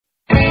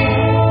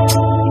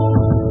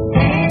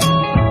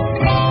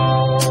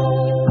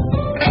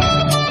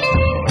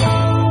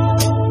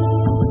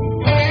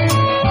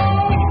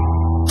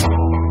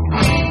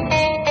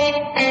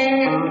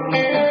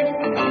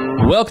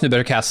Welcome to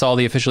Better Call Saul,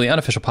 the officially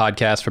unofficial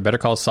podcast for Better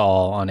Call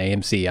Saul on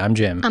AMC. I'm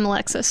Jim. I'm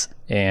Alexis.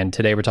 And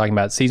today we're talking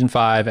about Season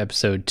 5,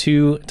 Episode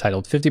 2,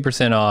 titled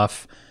 50%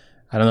 Off.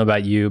 I don't know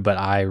about you, but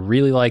I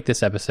really like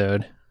this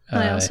episode.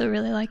 I also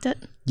really liked it.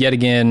 Yet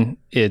again,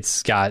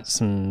 it's got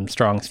some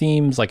strong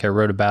themes like I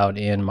wrote about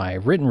in my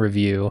written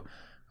review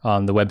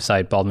on the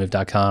website,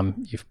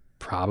 baldmove.com. You've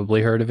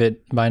probably heard of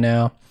it by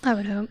now. I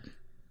would hope.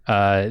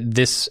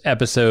 This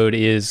episode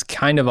is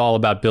kind of all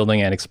about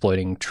building and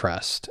exploiting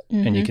trust.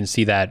 Mm-hmm. And you can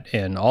see that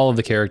in all of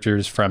the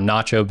characters, from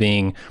Nacho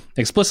being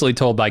explicitly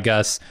told by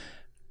Gus,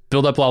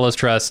 build up Lalo's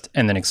trust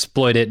and then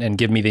exploit it and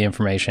give me the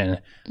information.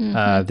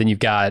 Mm-hmm. Then you've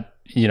got,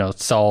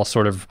 Saul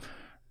sort of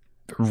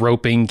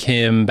roping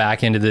Kim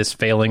back into this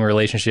failing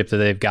relationship that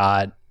they've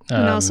got.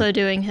 And also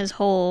doing his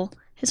whole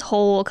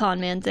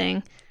con man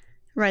thing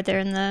right there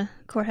in the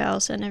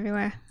courthouse and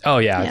everywhere. Oh,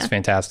 yeah. It's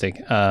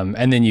fantastic.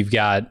 And then you've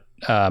got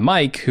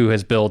Mike, who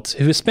has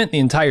spent the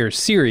entire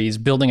series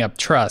building up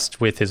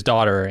trust with his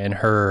daughter and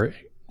her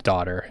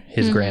daughter,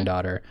 his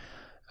granddaughter.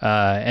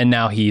 And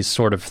now he's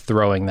sort of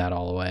throwing that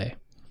all away.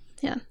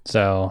 Yeah.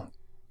 So,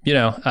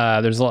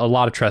 there's a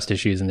lot of trust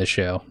issues in this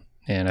show.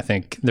 And I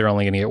think they're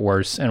only going to get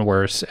worse and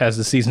worse as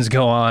the seasons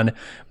go on.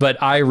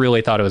 But I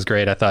really thought it was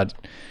great. I thought,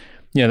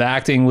 the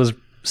acting was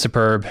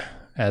superb,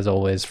 as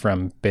always,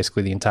 from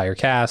basically the entire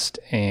cast.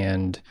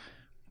 And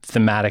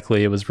thematically,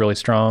 it was really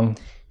strong.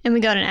 And we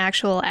got an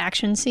actual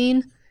action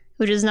scene,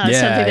 which is not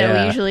something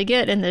that we usually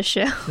get in this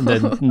show.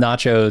 The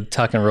Nacho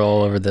tuck and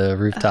roll over the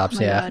rooftops. Oh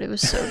my God, it was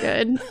so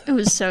good. It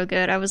was so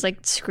good. I was like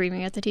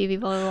screaming at the TV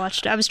while I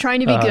watched it. I was trying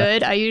to be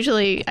good.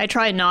 I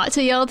try not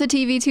to yell at the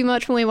TV too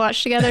much when we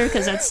watch together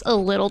because that's a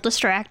little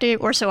distracting,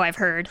 or so I've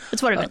heard.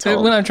 That's what I've been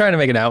told. When I'm trying to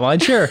make an outline,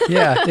 sure.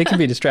 Yeah, it can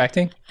be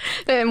distracting.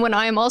 And when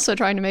I am also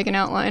trying to make an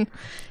outline.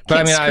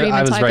 But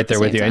I was right there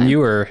with you, and you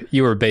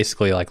were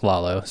basically like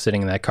Lalo,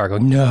 sitting in that car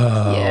going,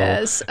 "No,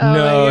 yes,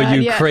 no,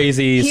 you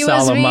crazy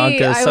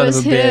Salamanca son of a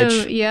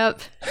bitch."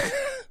 Yep.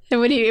 And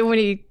when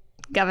he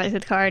got back to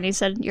the car and he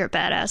said, "You're a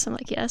badass," I'm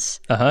like, "Yes,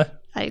 I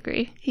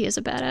agree. He is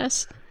a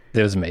badass."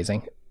 It was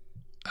amazing.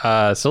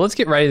 So let's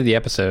get right into the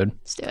episode.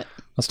 Let's do it.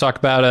 Let's talk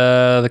about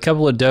the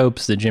couple of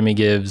dopes that Jimmy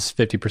gives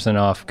 50%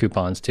 off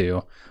coupons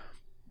to.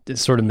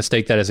 Sort of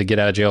mistake that as a get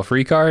out of jail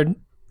free card.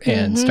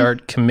 And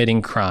start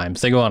committing crimes.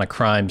 They go on a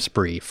crime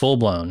spree,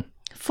 full-blown,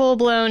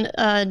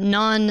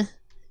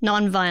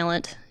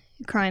 non-violent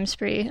crime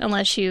spree,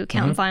 unless you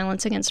count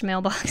violence against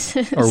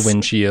mailboxes. Or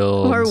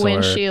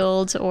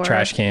windshields. Or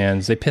trash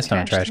cans. They pissed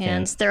on trash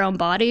cans. Their own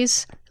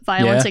bodies.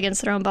 Violence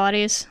against their own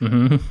bodies.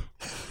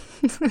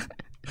 Mm-hmm.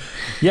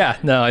 Yeah,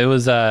 no, it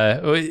was,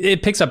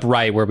 it picks up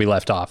right where we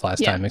left off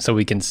last time. So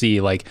we can see,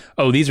 like,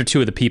 these are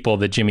two of the people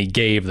that Jimmy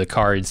gave the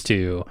cards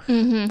to.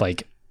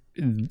 Like,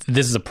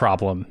 this is a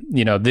problem.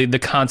 The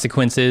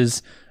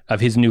consequences of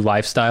his new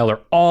lifestyle are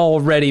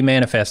already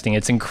manifesting.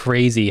 It's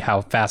crazy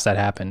how fast that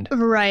happened.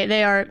 Right.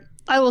 They are,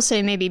 I will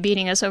say, maybe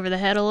beating us over the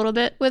head a little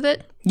bit with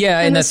it. Yeah,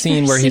 in that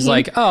scene where he's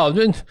like,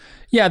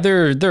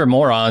 they're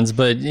morons,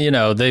 but,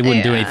 they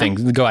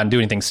wouldn't go out and do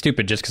anything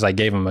stupid just because I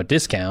gave them a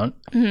discount.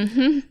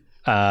 Mm-hmm.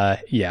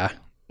 Yeah.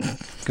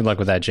 Good luck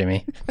with that,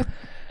 Jimmy.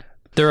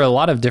 There are a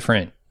lot of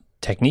different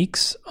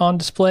techniques on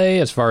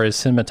display as far as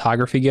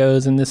cinematography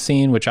goes in this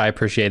scene, which I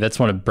appreciate. That's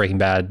one of Breaking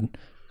Bad,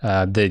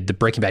 the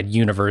Breaking Bad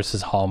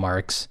universe's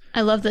hallmarks. I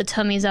love the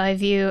tummy's eye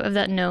view of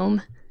that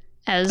gnome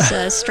as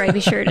Stripey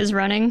Shirt is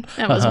running.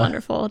 That was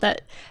wonderful.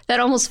 That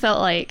almost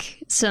felt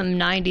like some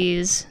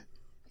 90s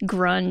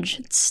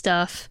grunge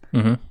stuff.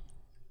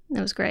 Mm-hmm.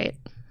 It was great.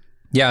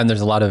 Yeah, and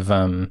there's a lot of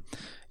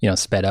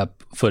sped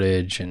up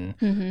footage and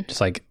just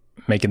like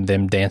making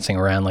them dancing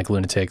around like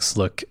lunatics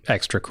look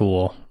extra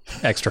cool.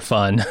 Extra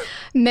fun.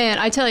 Man,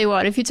 I tell you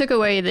what, if you took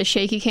away the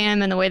shaky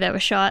cam and the way that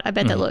was shot, I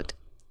bet that looked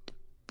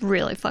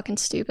really fucking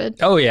stupid.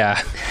 Oh, yeah,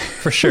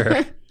 for sure.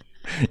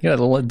 You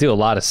gotta do a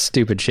lot of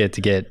stupid shit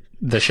to get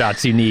the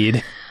shots you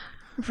need.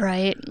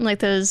 Right. Like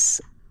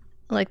those,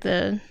 like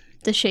the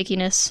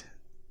shakiness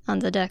on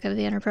the deck of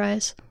the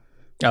Enterprise.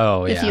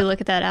 Oh, yeah. If you look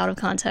at that out of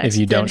context. If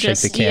you don't shake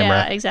the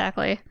camera. Yeah,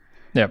 exactly.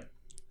 Yep.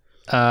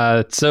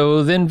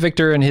 So then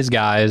Victor and his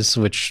guys,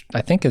 which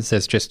I think it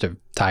says just a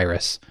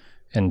Tyrus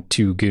and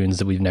two goons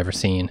that we've never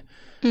seen,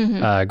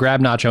 grab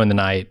Nacho in the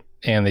night,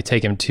 and they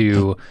take him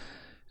to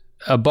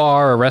a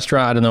bar, a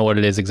restaurant, I don't know what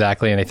it is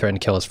exactly, and they threaten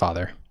to kill his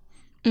father.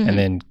 And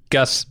then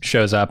Gus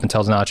shows up and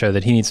tells Nacho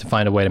that he needs to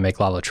find a way to make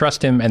Lalo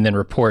trust him, and then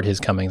report his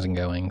comings and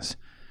goings.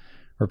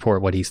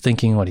 Report what he's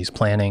thinking, what he's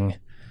planning.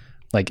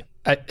 Like,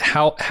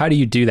 how do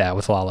you do that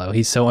with Lalo?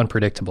 He's so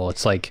unpredictable.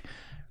 It's like,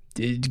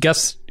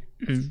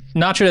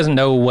 Nacho doesn't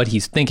know what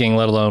he's thinking,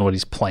 let alone what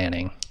he's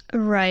planning.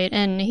 Right,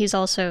 and he's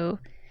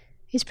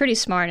pretty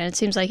smart, and it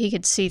seems like he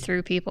could see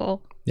through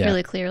people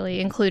really clearly,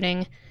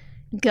 including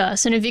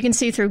Gus. And if you can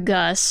see through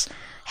Gus,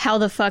 how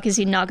the fuck is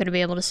he not going to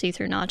be able to see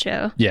through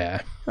Nacho?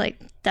 Yeah.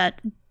 Like,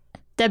 that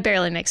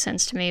barely makes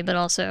sense to me, but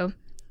also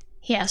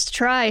he has to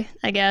try,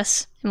 I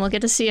guess. And we'll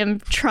get to see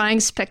him trying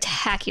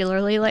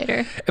spectacularly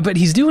later. But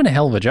he's doing a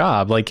hell of a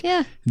job. Like,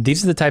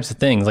 these are the types of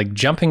things, like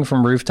jumping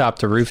from rooftop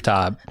to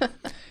rooftop.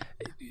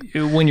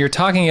 when you're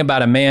talking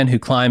about a man who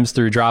climbs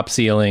through drop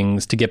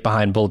ceilings to get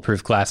behind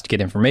bulletproof glass to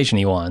get information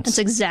he wants. That's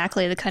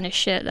exactly the kind of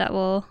shit that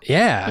will...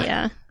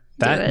 Yeah.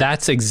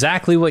 That's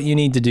exactly what you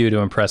need to do to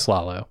impress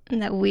Lalo.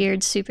 And that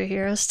weird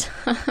superhero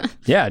stuff.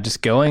 Yeah,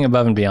 just going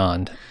above and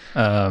beyond.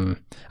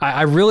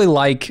 I really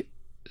like,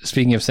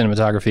 speaking of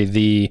cinematography,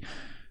 the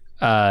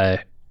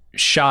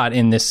shot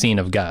in this scene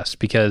of Gus,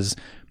 because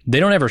they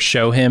don't ever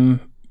show him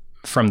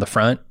from the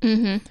front.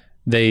 Mm-hmm.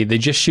 They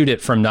just shoot it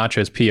from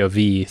Nacho's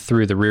POV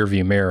through the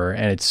rearview mirror,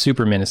 and it's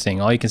super menacing.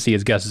 All you can see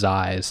is Gus's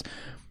eyes.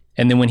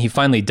 And then when he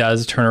finally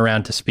does turn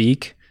around to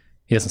speak,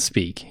 he doesn't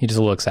speak. He just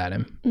looks at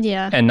him.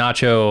 Yeah. And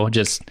Nacho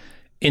just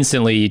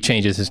instantly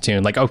changes his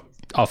tune. Like, oh,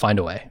 I'll find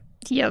a way.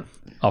 Yep.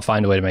 I'll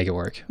find a way to make it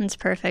work. It's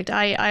perfect.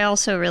 I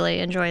also really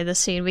enjoy this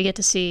scene. We get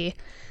to see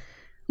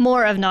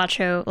more of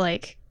Nacho,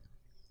 like,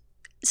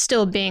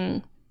 still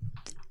being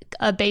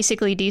a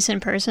basically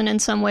decent person in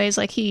some ways.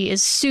 Like, he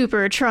is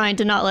super trying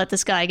to not let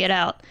this guy get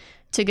out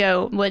to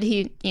go what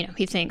he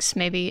thinks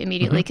maybe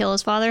immediately kill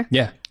his father.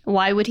 Yeah.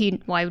 Why would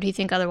he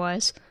think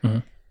otherwise?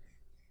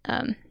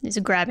 He's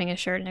grabbing his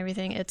shirt and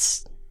everything.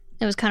 It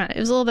was a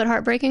little bit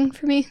heartbreaking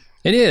for me.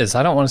 It is.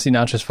 I don't want to see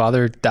Nacho's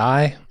father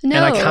die. No.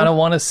 And I kind of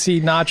want to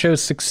see Nacho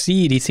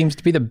succeed. He seems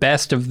to be the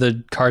best of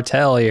the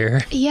cartel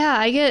here.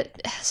 Yeah,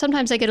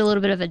 sometimes I get a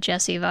little bit of a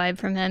Jesse vibe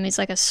from him. He's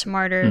like a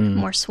smarter,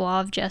 more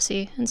suave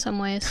Jesse in some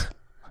ways.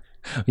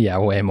 Yeah,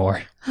 way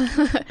more.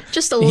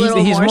 Just a little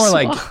more. He's more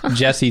suave. like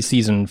Jesse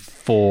season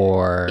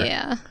 4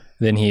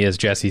 than he is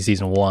Jesse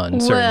season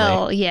 1, certainly.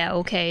 Well, yeah,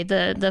 okay.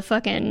 The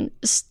fucking...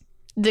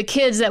 The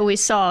kids that we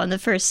saw in the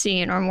first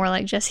scene are more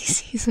like Jesse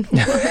season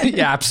 1.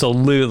 Yeah,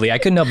 absolutely. I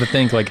couldn't help but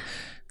think, like,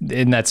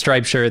 in that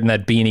striped shirt and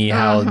that beanie,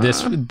 how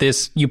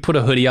this you put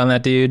a hoodie on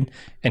that dude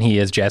and he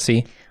is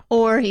Jesse.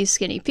 Or he's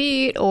Skinny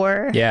Pete,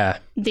 or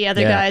the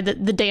other guy,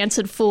 the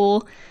dancing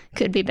fool,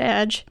 could be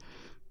Badge.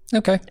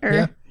 Okay,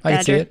 yeah, I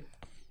can see it.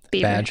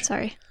 Beaver, Badge.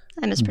 Sorry,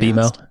 I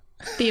mispronounced.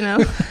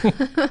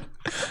 Bimo.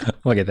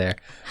 We'll get there.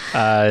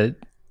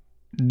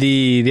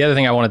 The other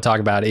thing I want to talk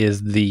about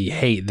is the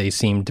hate they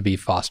seem to be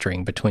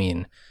fostering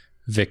between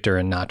Victor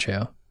and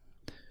Nacho.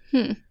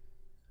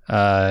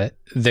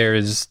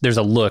 There's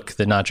a look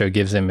that Nacho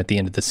gives him at the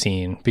end of the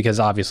scene, because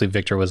obviously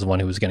Victor was the one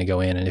who was going to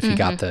go in, and if he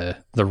got the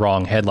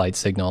wrong headlight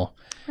signal,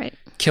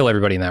 kill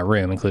everybody in that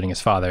room, including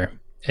his father.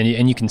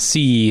 And you can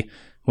see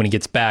when he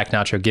gets back,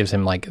 Nacho gives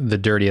him like the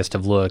dirtiest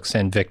of looks,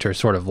 and Victor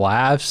sort of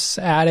laughs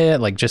at it,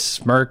 like just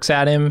smirks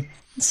at him.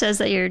 Says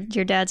that your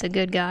dad's a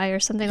good guy or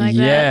something like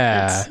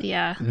that.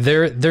 Yeah.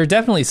 They're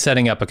definitely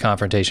setting up a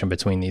confrontation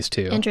between these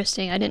two.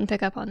 Interesting. I didn't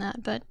pick up on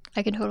that, but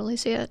I can totally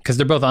see it. Because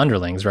they're both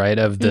underlings, right,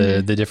 of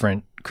the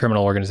different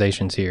criminal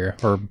organizations here,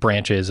 or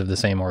branches of the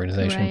same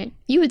organization. Right.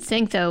 You would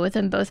think, though, with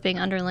them both being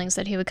underlings,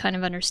 that he would kind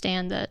of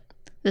understand that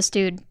this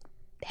dude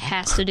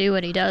has to do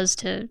what he does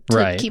to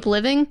keep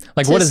living,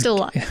 like to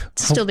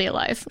still be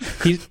alive.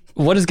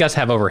 What does Gus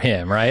have over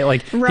him, right?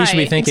 Like, he should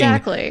be thinking...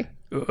 Exactly.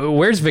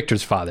 Where's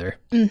Victor's father?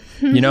 You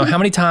know, how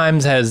many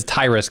times has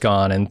Tyrus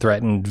gone and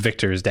threatened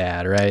Victor's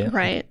dad, right?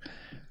 Right.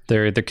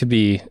 There could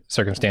be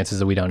circumstances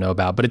that we don't know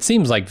about, but it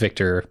seems like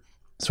Victor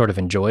sort of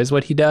enjoys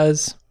what he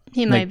does.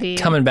 He might be.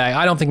 Coming back,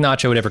 I don't think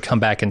Nacho would ever come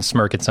back and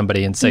smirk at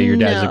somebody and say your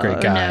dad's a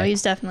great guy. No,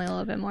 he's definitely a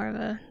little bit more of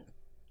a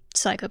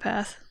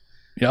psychopath.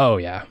 Oh,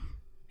 yeah,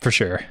 for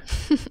sure.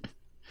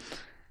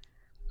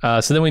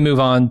 So then we move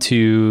on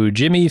to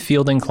Jimmy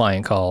fielding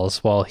client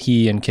calls while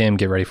he and Kim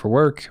get ready for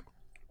work.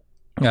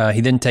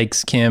 He then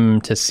takes Kim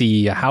to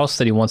see a house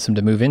that he wants them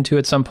to move into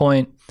at some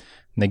point.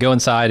 And they go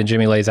inside, and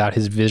Jimmy lays out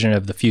his vision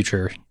of the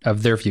future,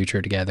 of their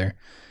future together.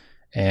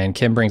 And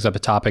Kim brings up a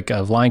topic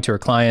of lying to her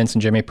clients,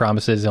 and Jimmy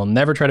promises he'll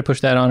never try to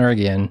push that on her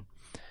again.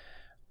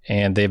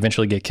 And they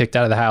eventually get kicked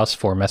out of the house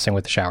for messing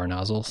with the shower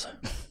nozzles.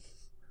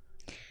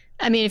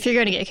 I mean, if you're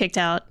going to get kicked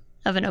out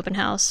of an open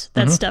house,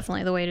 that's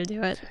definitely the way to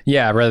do it.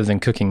 Yeah, rather than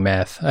cooking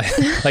meth.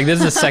 Like, this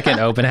is the second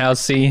open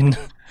house scene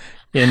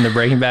in the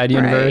Breaking Bad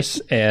universe,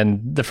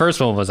 and the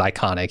first one was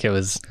iconic. It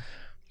was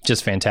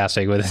just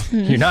fantastic with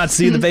 "You're not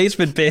seeing the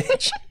basement,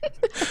 bitch."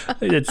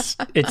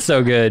 It's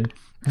so good.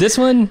 This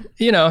one,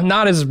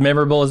 not as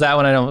memorable as that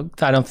one.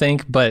 I don't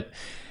think, but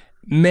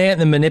man,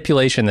 the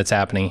manipulation that's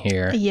happening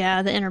here.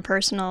 Yeah, the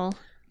interpersonal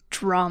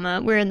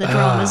drama. We're in the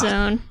drama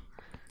zone.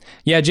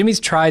 Yeah, Jimmy's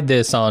tried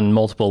this on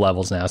multiple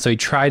levels now. So he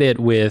tried it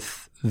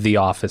with the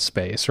office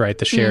space, right?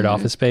 The shared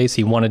office space.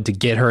 He wanted to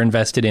get her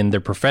invested in their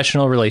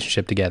professional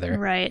relationship together.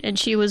 Right. And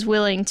she was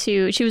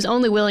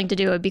only willing to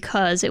do it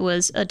because it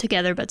was a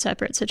together but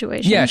separate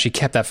situation. Yeah, she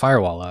kept that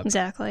firewall up.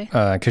 Exactly.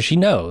 Because she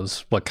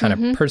knows what kind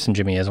of person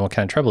Jimmy is and what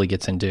kind of trouble he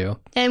gets into.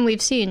 And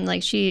we've seen,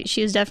 like, she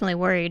is definitely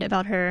worried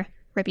about her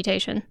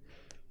reputation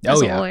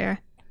as a lawyer.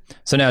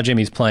 So now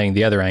Jimmy's playing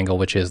the other angle,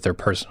 which is their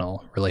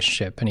personal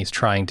relationship. And he's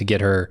trying to get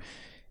her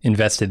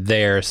invested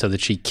there so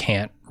that she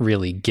can't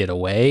really get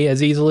away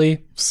as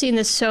easily. I've seen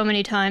this so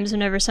many times.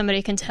 Whenever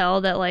somebody can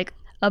tell that, like,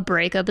 a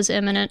breakup is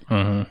imminent,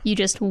 you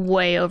just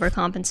way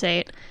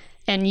overcompensate.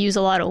 and use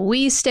a lot of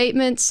we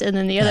statements, and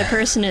then the other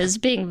person is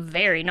being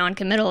very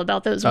non-committal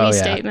about those we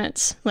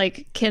statements,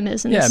 like Kim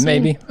is in this scene.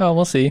 Maybe. Oh,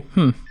 we'll see.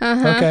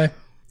 Okay.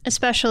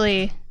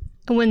 Especially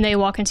when they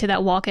walk into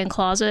that walk-in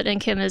closet, and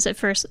Kim is at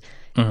first,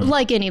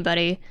 like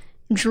anybody,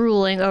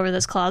 drooling over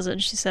this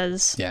closet. She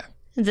says,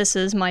 this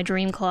is my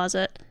dream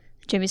closet.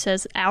 Jimmy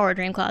says, our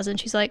dream closet. And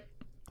she's like,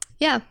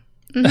 yeah,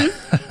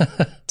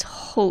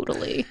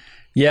 totally.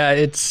 Yeah,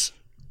 it's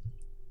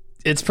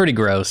pretty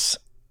gross.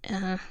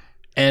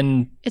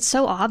 And it's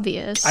so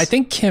obvious. I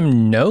think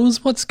Kim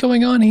knows what's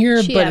going on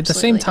here, but at the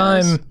same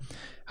time,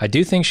 I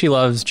do think she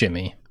loves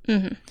Jimmy.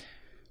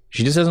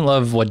 She just doesn't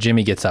love what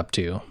Jimmy gets up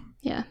to.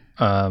 Yeah.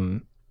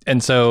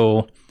 And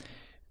so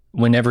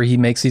whenever he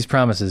makes these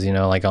promises, you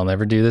know, like, I'll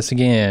never do this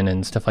again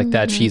and stuff like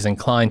that, she's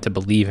inclined to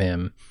believe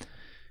him.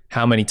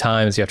 How many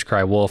times you have to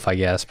cry wolf, I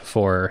guess,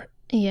 before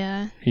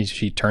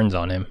she turns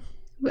on him.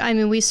 I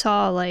mean, we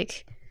saw,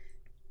 like,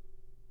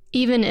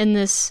 even in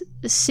this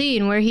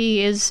scene where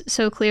he is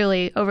so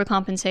clearly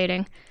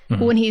overcompensating,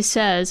 when he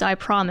says, I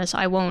promise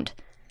I won't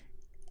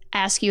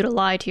ask you to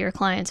lie to your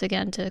clients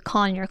again, to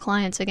con your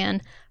clients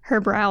again, her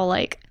brow,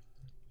 like,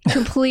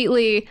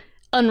 completely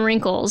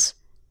unwrinkles.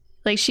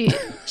 Like,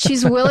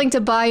 she's willing to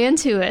buy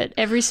into it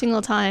every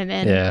single time,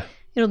 and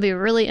it'll be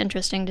really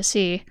interesting to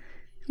see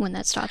when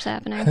that stops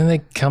happening. And then they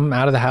come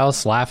out of the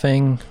house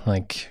laughing,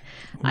 like...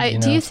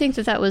 Do you think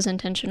that was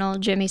intentional?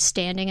 Jimmy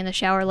standing in the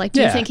shower, like,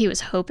 do you think he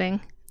was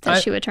hoping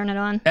that she would turn it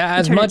on? Turn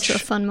it into a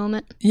fun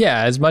moment?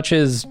 Yeah, as much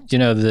as, you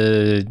know,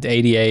 the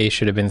ADA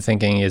should have been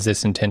thinking, is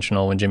this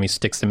intentional when Jimmy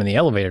sticks them in the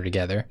elevator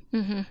together?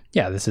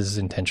 Yeah, this is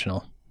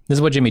intentional. This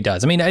is what Jimmy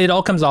does. I mean, it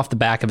all comes off the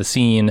back of a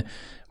scene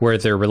where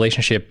their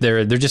relationship,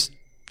 they're just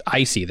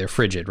icy, they're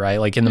frigid, right?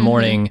 Like, in the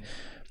morning,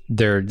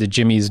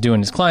 Jimmy's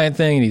doing his client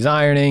thing, and he's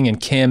ironing, and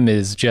Kim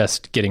is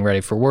just getting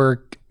ready for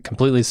work,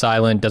 completely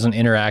silent, doesn't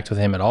interact with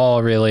him at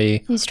all,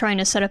 really. He's trying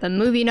to set up a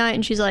movie night,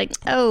 and she's like,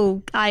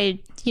 oh,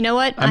 you know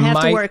what? I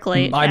have to work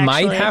late. I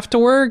might have to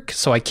work,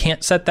 so I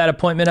can't set that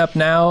appointment up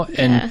now.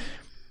 And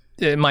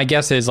my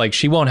guess is, like,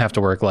 she won't have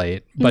to work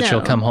late, but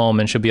she'll come home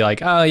and she'll be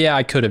like, oh, yeah,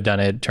 I could have done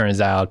it,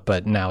 turns out,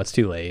 but now it's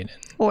too late.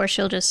 Or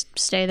she'll just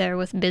stay there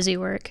with busy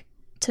work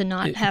to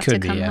not have to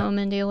come home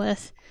and deal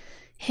with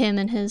him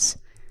and his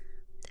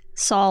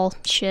Saul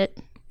shit.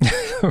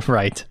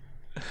 Right.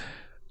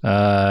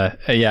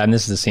 And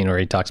this is the scene where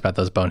he talks about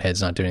those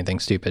boneheads not doing anything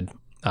stupid.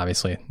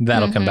 Obviously,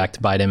 that'll come back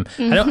to bite him.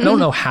 I don't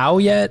know how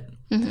yet.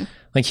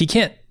 Like, he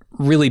can't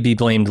really be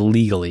blamed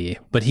legally,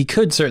 but he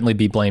could certainly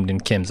be blamed in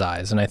Kim's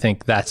eyes, and I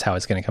think that's how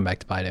it's going to come back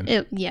to bite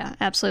him. Yeah,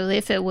 absolutely.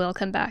 If it will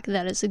come back,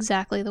 that is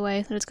exactly the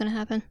way that it's going to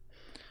happen.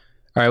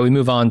 All right, we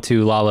move on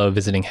to Lalo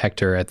visiting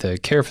Hector at the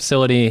care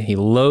facility. He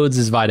loads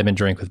his vitamin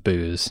drink with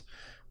booze,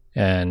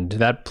 and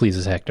that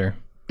pleases Hector.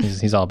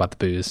 He's all about the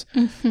booze.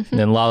 And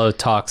then Lalo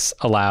talks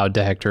aloud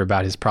to Hector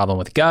about his problem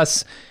with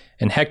Gus,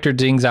 and Hector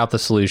dings out the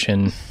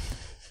solution.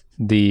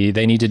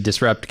 They need to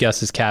disrupt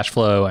Gus's cash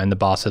flow, and the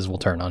bosses will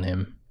turn on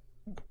him.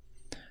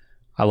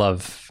 I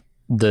love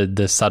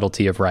the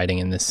subtlety of writing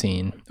in this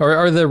scene,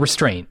 or the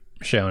restraint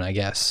shown, I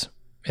guess,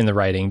 in the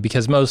writing,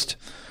 because most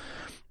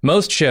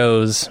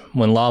shows,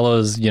 when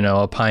Lalo's, you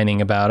know,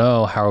 opining about,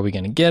 oh, how are we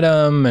going to get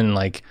him, and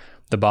like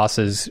the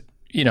bosses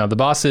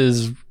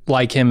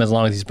like him as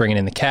long as he's bringing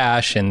in the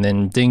cash, and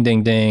then ding,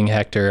 ding, ding,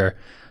 Hector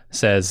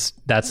says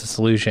that's the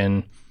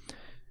solution.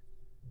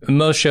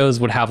 Most shows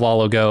would have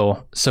Lalo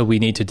go, so we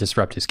need to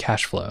disrupt his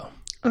cash flow.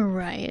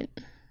 Right.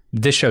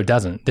 This show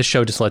doesn't. This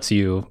show just lets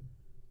you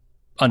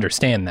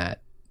understand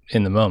that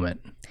in the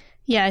moment.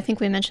 Yeah, I think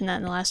we mentioned that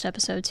in the last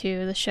episode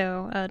too. The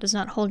show does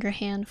not hold your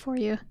hand for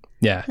you.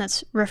 Yeah.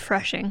 That's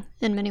refreshing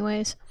in many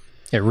ways.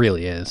 It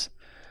really is.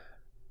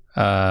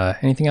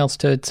 Anything else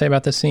to say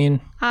about this scene?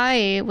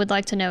 I would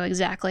like to know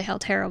exactly how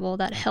terrible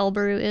that hell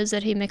brew is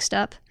that he mixed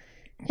up.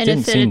 And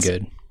didn't seem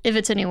good. If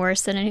it's any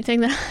worse than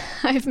anything that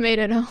I've made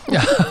at home.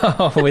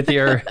 Oh, with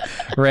your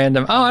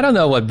random, I don't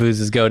know what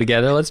boozes go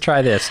together. Let's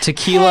try this.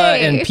 Tequila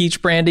and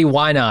peach brandy,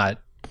 why not?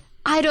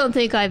 I don't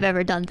think I've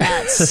ever done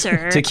that,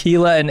 sir.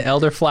 Tequila and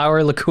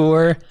elderflower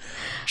liqueur?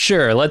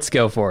 Sure, let's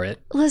go for it.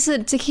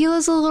 Listen,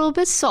 tequila's a little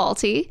bit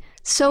salty,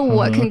 so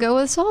what can go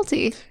with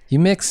salty? You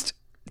mixed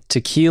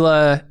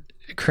tequila,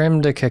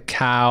 creme de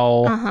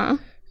cacao,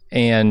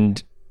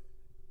 and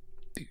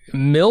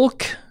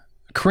milk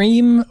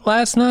cream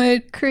last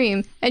night.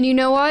 Cream. And you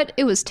know what?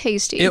 It was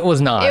tasty. It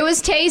was not. It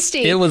was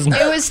tasty. It was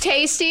not. It was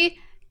tasty.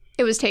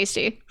 It was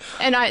tasty.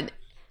 And I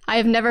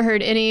have never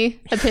heard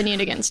any opinion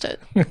against it.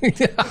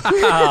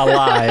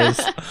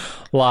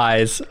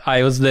 Lies.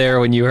 I was there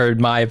when you heard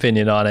my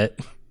opinion on it.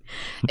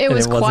 It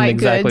was quite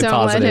exactly good.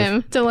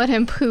 positive. Don't let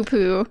him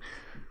poo-poo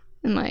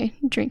in my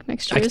drink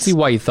mixtures. I can see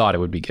why you thought it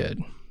would be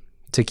good.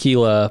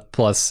 Tequila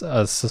plus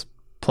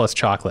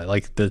chocolate.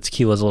 Like, the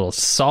tequila's a little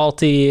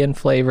salty in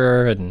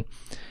flavor, and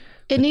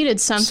it needed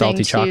something.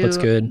 Salty chocolate's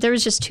good. There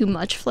was just too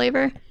much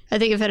flavor. I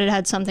think if it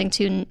had something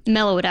to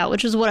mellow it out,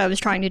 which is what I was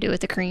trying to do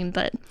with the cream,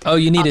 but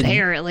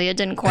apparently it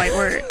didn't quite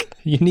work.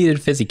 You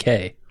needed Fizzy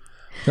K.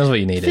 That's what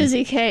you needed.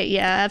 Fizzy K,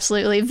 yeah,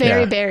 absolutely.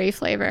 Very berry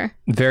flavor.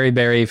 Very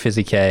berry,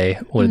 Fizzy K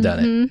would have done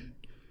it.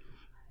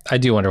 I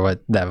do wonder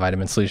what that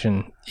vitamin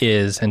solution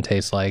is and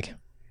tastes like.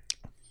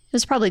 It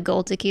was probably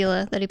gold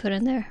tequila that he put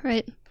in there,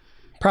 right?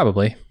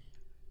 Probably,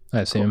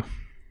 I assume. Cool.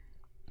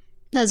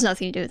 That has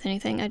nothing to do with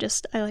anything. I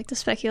like to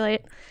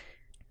speculate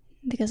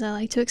because I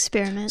like to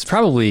experiment. It's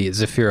probably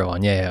Zafiro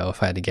Añejo,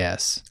 if I had to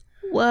guess.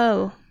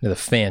 Whoa. They're the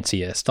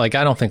fanciest. Like,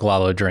 I don't think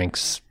Lalo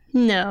drinks...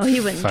 No, he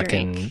wouldn't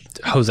fucking drink.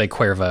 Jose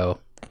Cuervo.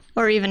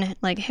 Or even,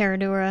 like,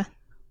 Herradura.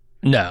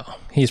 No,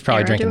 he's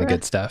probably drinking the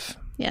good stuff.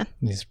 Yeah.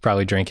 He's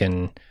probably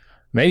drinking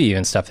maybe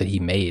even stuff that he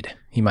made.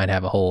 He might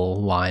have a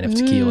whole line of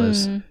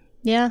tequilas.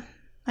 Yeah,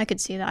 I could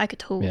see that. I could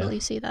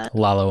totally see that.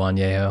 Lalo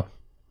Añejo.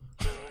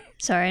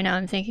 Sorry, now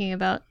I'm thinking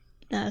about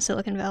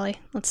Silicon Valley.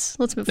 Let's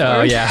move forward.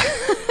 Oh, yeah.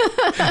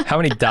 How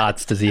many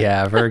dots does he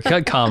have? Or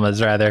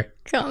commas, rather.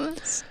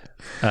 Commas.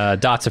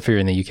 Dots if you're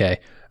in the UK.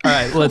 All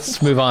right,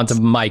 let's move on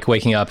to Mike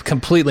waking up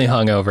completely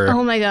hungover.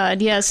 Oh my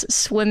God, yes,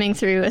 swimming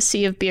through a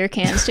sea of beer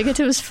cans to get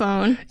to his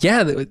phone.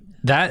 Yeah,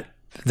 that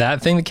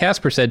thing that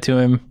Casper said to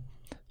him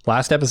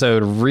last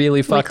episode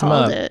really fucked him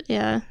up. We called it,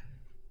 yeah.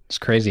 It's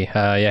crazy.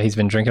 Yeah, he's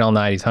been drinking all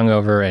night. He's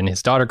hungover, and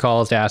his daughter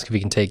calls to ask if he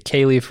can take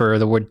Kaylee for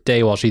the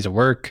day while she's at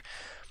work.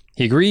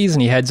 He agrees,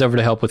 and he heads over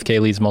to help with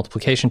Kaylee's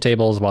multiplication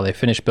tables while they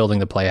finish building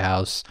the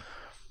playhouse.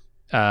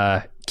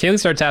 Kaylee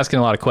starts asking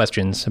a lot of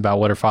questions about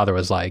what her father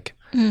was like,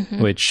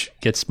 which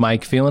gets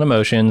Mike feeling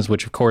emotions,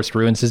 which of course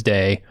ruins his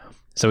day.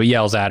 So he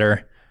yells at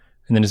her,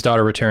 and then his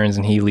daughter returns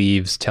and he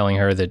leaves, telling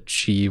her that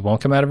she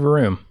won't come out of her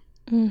room.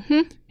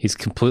 He's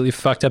completely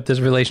fucked up this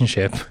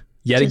relationship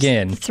yet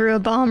again. Threw a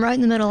bomb right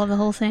in the middle of the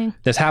whole thing.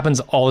 This happens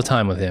all the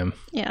time with him.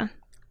 Yeah.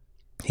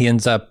 He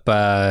ends up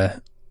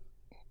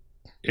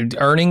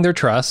earning their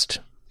trust,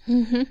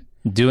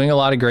 doing a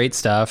lot of great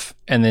stuff,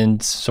 and then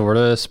sort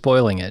of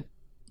spoiling it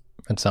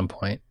at some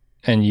point.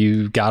 And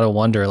you gotta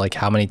wonder, like,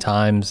 how many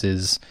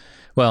times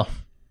well,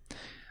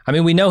 I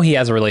mean, we know he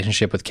has a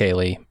relationship with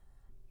Kaylee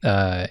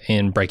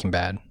in Breaking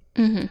Bad,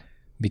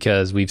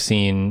 because we've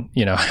seen,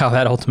 how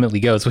that ultimately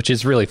goes, which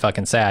is really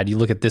fucking sad. You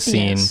look at this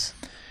scene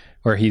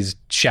where he's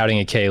shouting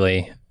at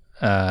Kaylee,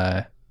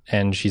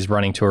 and she's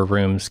running to her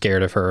room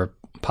scared of her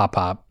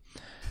pop.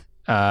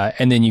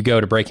 And then you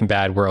go to Breaking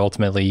Bad, where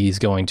ultimately he's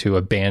going to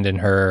abandon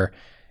her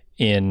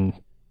in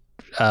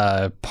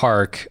a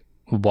park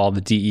while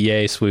the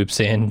DEA swoops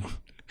in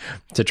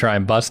to try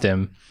and bust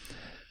him.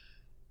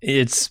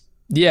 This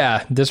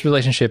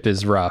relationship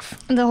is rough.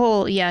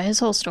 His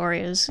whole story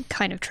is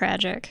kind of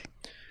tragic.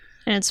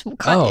 And it's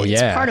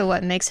part of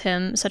what makes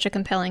him such a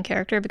compelling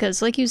character,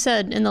 because like you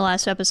said in the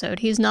last episode,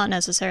 he's not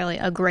necessarily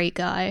a great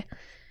guy,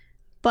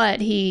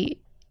 but he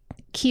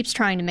keeps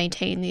trying to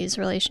maintain these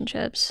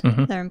relationships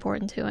that are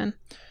important to him.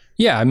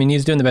 Yeah, I mean,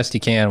 he's doing the best he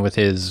can with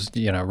his,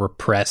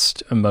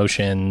 repressed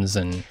emotions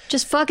and...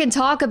 Just fucking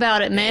talk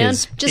about it, man.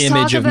 His Just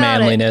image of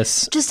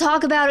manliness. Just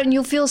talk about it and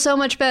you'll feel so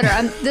much better.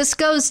 This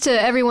goes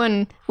to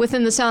everyone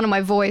within the sound of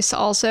my voice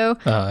also.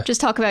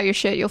 Just talk about your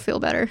shit, you'll feel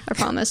better. I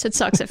promise. It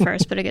sucks at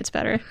first, but it gets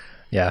better.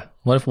 Yeah.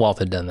 What if Walt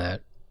had done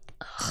that?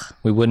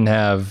 We wouldn't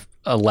have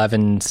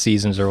 11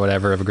 seasons or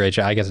whatever of A Great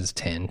Job. I guess it's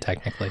 10,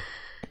 technically.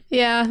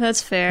 Yeah,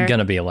 that's fair.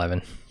 Gonna be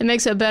 11. It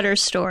makes a better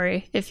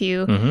story if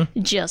you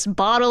just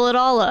bottle it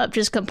all up,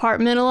 just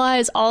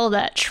compartmentalize all of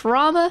that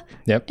trauma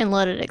and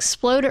let it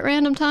explode at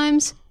random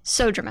times.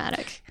 So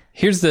dramatic.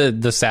 Here's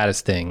the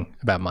saddest thing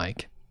about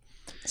Mike.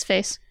 His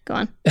face. Go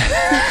on.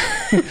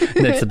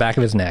 It's the back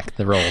of his neck,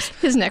 the rolls.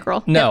 His neck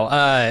roll. No,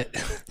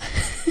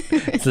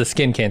 it's the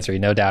skin cancer he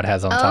no doubt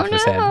has on top of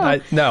his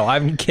head. No,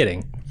 I'm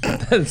kidding.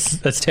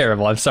 That's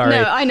terrible. I'm sorry.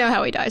 No, I know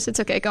how he dies.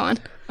 It's okay. Go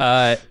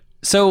on.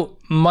 So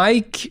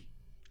Mike's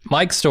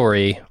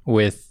story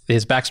with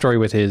his backstory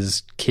with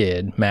his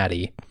kid,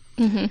 Maddie,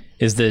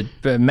 is that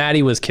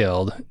Maddie was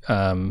killed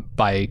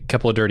by a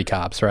couple of dirty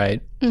cops,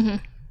 right? And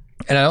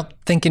I don't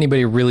think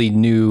anybody really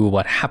knew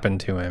what happened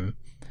to him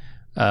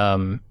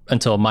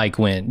until Mike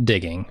went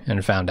digging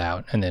and found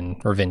out, and then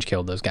revenge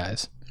killed those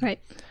guys. Right.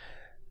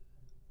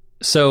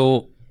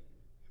 So,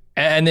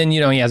 and then,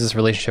 he has this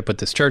relationship with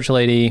this church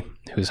lady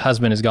whose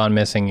husband has gone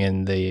missing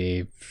in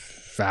the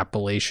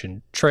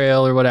Appalachian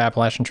Trail.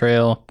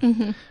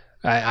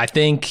 I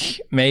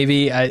think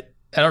maybe, I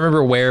don't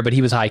remember where, but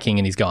he was hiking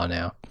and he's gone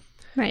now.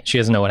 Right. She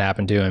doesn't know what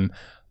happened to him.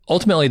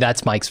 Ultimately,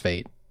 that's Mike's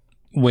fate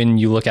when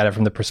you look at it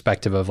from the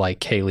perspective of like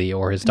Kaylee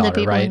or his daughter, the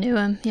people right? Who knew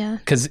him, yeah.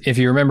 Because if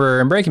you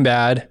remember in Breaking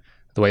Bad,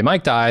 the way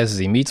Mike dies is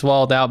he meets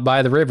Walt out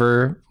by the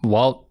river.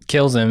 Walt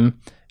kills him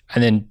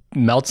and then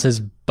melts his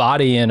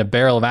body in a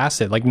barrel of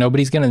acid. Like,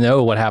 nobody's going to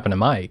know what happened to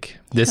Mike.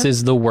 This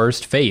is the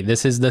worst fate.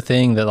 This is the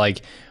thing that,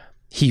 like,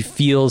 he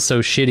feels so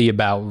shitty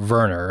about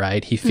Werner,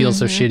 right? He feels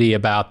so shitty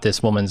about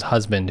this woman's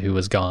husband who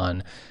was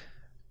gone.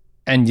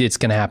 And it's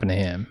going to happen to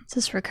him. It's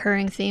this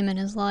recurring theme in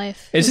his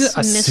life. It's just a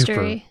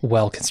mystery. super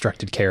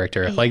well-constructed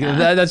character. Yeah. Like,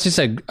 that's just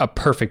a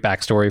perfect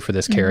backstory for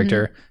this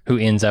character who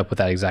ends up with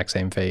that exact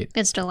same fate.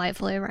 It's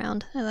delightfully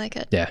round. I like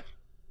it. Yeah.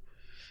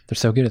 They're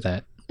so good at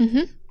that.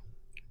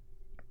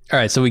 All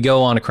right, so we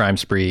go on a crime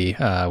spree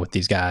with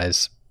these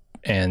guys.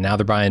 and now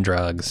they're buying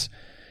drugs,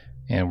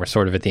 and we're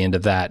sort of at the end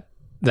of that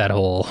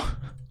whole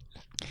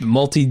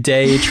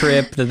multi-day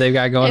trip that they've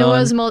got going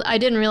on. I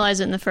didn't realize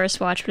it in the first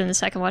watch, but in the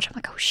second watch, I'm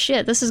like, oh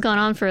shit, this has gone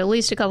on for at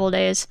least a couple of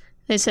days.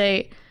 They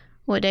say,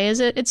 what day is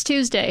it? It's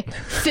Tuesday.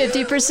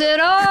 50%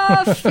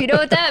 off. You know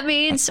what that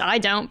means? I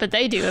don't, but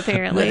they do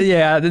apparently.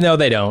 Yeah, no,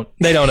 they don't.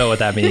 They don't know what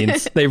that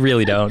means. They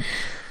really don't.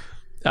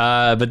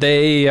 But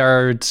they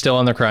are still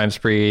on their crime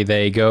spree.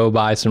 They go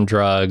buy some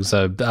drugs,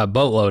 a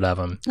boatload of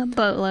them. A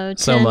boatload.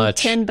 So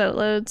much. 10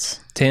 boatloads.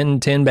 10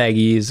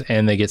 baggies,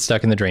 and they get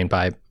stuck in the drain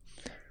pipe.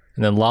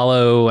 And then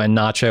Lalo and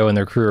Nacho and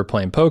their crew are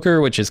playing poker,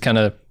 which is kind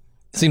of,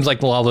 seems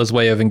like Lalo's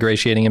way of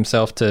ingratiating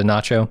himself to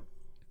Nacho.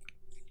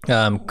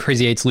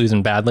 Crazy 8's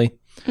losing badly.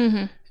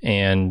 Mm-hmm.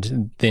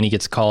 And then he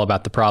gets a call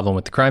about the problem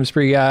with the crime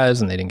spree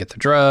guys, and they didn't get the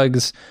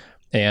drugs.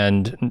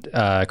 And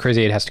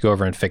Crazy 8 has to go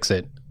over and fix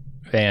it.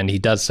 And he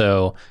does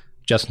so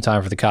just in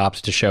time for the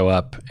cops to show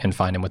up and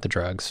find him with the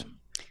drugs.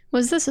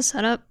 Was this a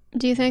setup,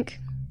 do you think?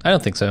 I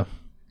don't think so.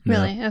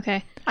 Really? No.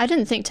 Okay. I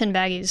didn't think 10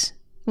 baggies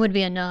would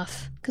be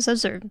enough, because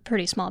those are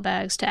pretty small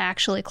bags to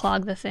actually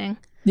clog the thing.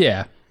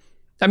 Yeah.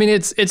 I mean,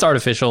 it's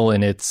artificial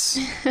in its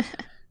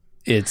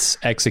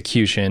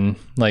execution.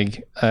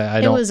 Like,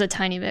 It was a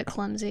tiny bit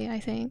clumsy, I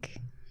think.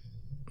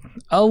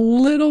 A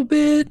little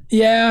bit,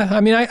 yeah.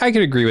 I mean, I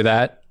could agree with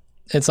that.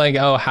 It's like,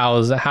 oh,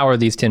 how are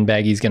these 10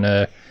 baggies going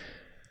to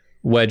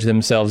wedge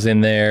themselves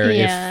in there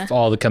if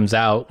all that comes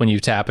out when you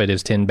tap it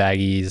is 10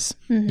 baggies?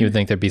 Mm-hmm. You would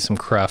think there'd be some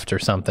cruft or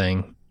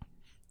something.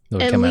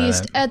 At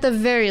the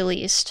very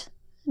least,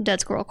 dead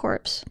squirrel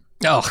corpse.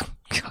 Oh,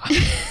 God.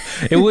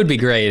 It would be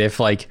great if,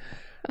 like,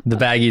 the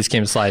baggies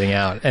came sliding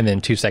out, and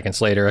then 2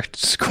 seconds later, a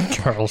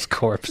squirrel's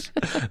corpse.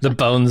 The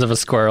bones of a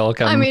squirrel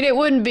come. I mean, it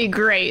wouldn't be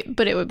great,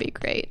 but it would be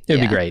great. It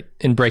would be great.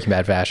 In Breaking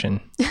Bad fashion.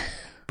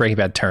 Breaking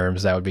Bad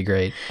terms, that would be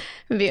great.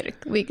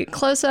 We get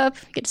close up,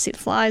 get to see the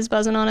flies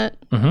buzzing on it.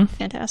 Mm-hmm.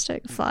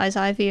 Fantastic. Flies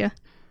eye view.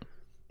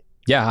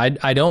 Yeah,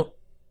 I don't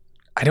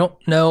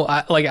know.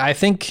 I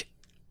think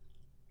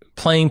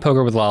playing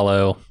poker with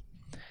Lalo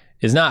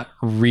is not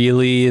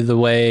really the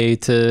way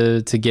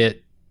to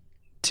get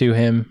to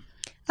him.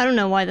 I don't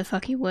know why the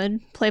fuck he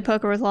would play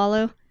poker with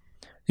Lalo.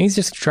 He's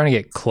just trying to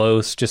get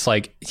close, just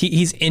like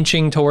he's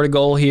inching toward a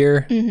goal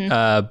here.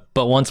 Mm-hmm.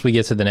 But once we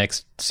get to the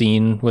next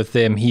scene with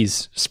him,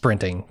 he's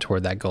sprinting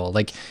toward that goal.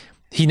 Like,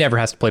 he never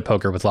has to play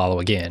poker with Lalo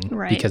again,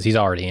 right? Because he's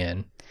already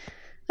in.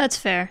 That's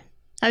fair.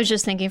 I was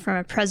just thinking from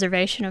a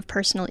preservation of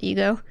personal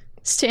ego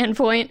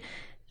standpoint.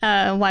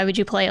 Why would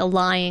you play a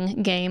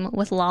lying game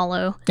with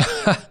Lalo?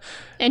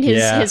 And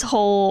his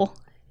whole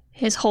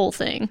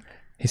thing.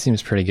 He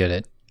seems pretty good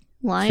at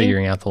lying,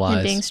 figuring out the lies,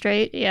 and being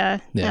straight. Yeah,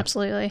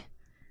 absolutely.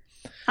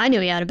 I knew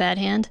he had a bad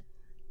hand,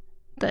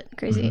 but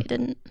Crazy 8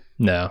 didn't.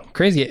 No,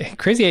 Crazy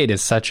 8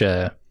 is such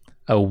a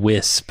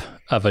wisp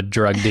of a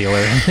drug dealer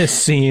in this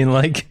scene.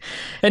 Like,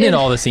 and in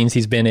all the scenes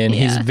he's been in,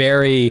 he's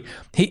very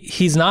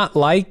he's not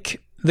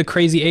like the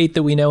Crazy 8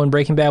 that we know in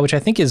Breaking Bad, which I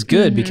think is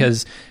good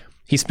because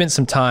he spent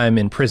some time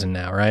in prison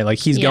now, right? Like,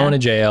 he's going to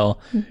jail.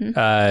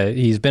 Mm-hmm.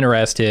 He's been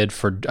arrested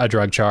for a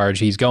drug charge.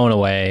 He's going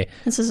away.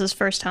 This is his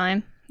first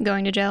time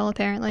going to jail,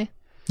 apparently.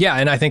 Yeah,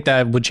 and I think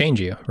that would change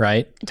you,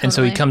 right? Totally. And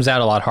so he comes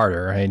out a lot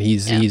harder, right?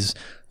 He's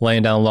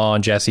laying down the law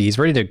on Jesse. He's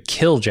ready to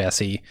kill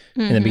Jesse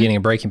in the beginning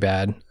of Breaking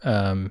Bad.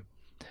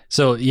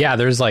 So yeah,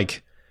 there's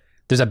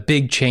a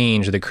big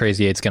change that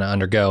Crazy 8's going to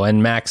undergo.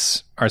 And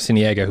Max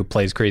Arciniega, who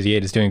plays Crazy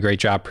 8, is doing a great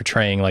job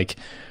portraying, like,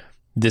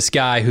 this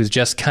guy who's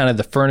just kind of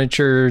the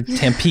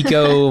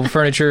Tampico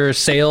furniture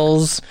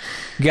sales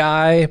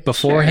guy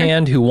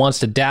beforehand, who wants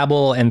to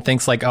dabble and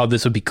thinks like, oh,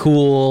 this would be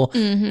cool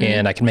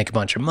and I can make a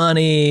bunch of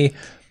money,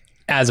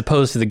 as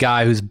opposed to the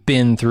guy who's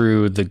been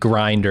through the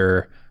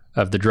grinder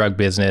of the drug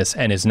business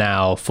and is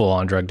now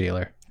full-on drug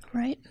dealer.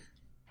 Right.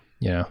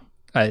 You know,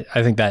 I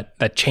think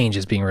that change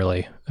is being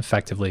really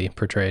effectively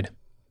portrayed.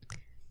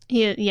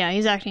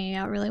 He's acting it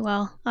out really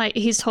well.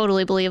 He's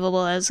totally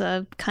believable as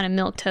a kind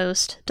of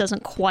milquetoast.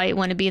 Doesn't quite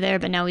want to be there,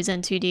 but now he's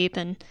in too deep,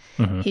 and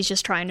he's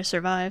just trying to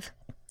survive.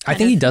 I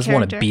think he does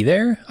want to be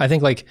there. I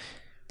think, like,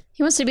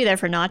 he wants to be there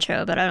for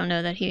Nacho, but I don't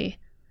know that he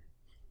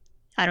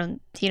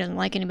doesn't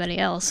like anybody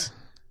else.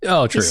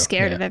 Oh, true. He's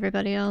scared of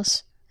everybody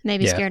else.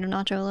 Maybe scared of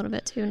Nacho a little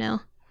bit too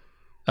now.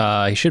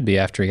 He should be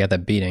after he got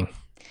that beating,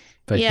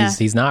 but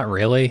he's not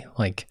really,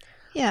 like.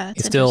 Yeah,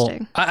 it's still.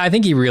 Interesting. I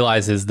think he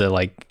realizes that,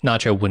 like,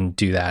 Nacho wouldn't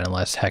do that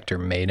unless Hector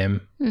made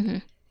him,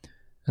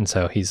 and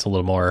so he's a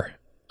little more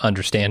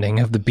understanding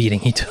of the beating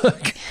he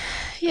took.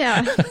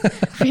 Yeah,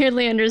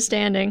 weirdly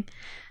understanding.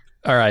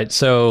 All right,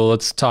 so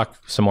let's talk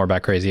some more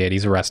about Crazy 8.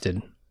 He's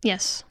arrested.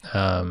 Yes.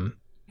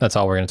 That's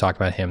all we're going to talk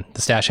about him.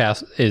 The stash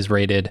house is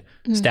raided.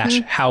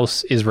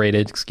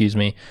 Excuse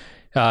me.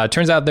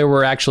 Turns out there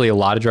were actually a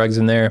lot of drugs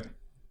in there.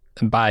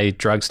 By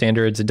drug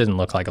standards, it didn't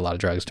look like a lot of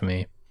drugs to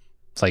me.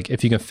 It's like,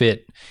 if you can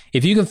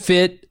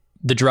fit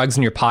the drugs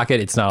in your pocket,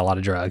 it's not a lot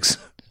of drugs.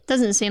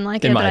 Doesn't seem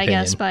like it, but I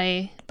guess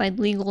by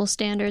legal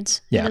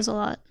standards, it is a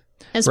lot.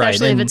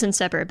 Especially Right, if and- it's in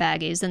separate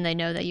baggies, then they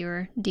know that you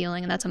were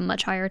dealing, and that's a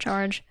much higher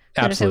charge.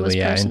 Than Absolutely,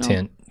 if it was personal.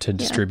 intent to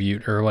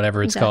distribute or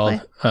whatever it's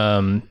Exactly.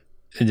 called.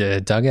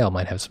 Doug L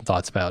might have some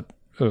thoughts about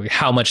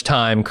how much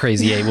time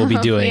Crazy 8 will be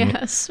doing.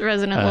 Yes,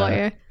 resident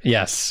lawyer.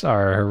 Yes,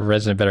 our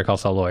resident Better Call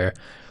Saul lawyer.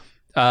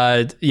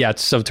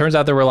 So it turns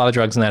out there were a lot of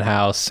drugs in that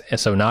house. And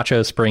so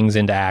Nacho springs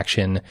into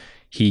action.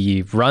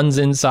 He runs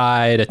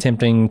inside,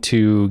 attempting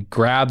to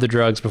grab the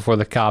drugs before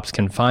the cops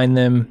can find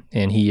them.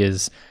 And he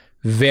is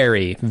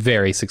very,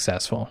 very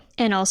successful.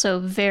 And also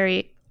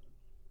very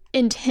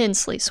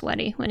intensely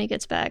sweaty when he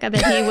gets back. I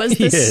bet he was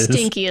He the is.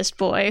 stinkiest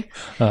boy.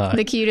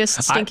 The cutest,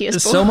 stinkiest boy.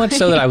 So much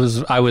so that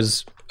I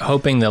was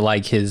hoping that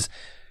like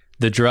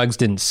the drugs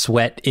didn't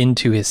sweat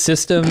into his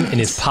system, in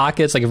his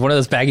pockets. Like if one of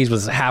those baggies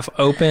was half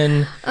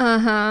open,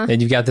 then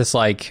you've got this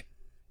like,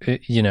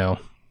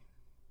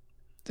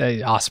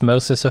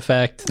 osmosis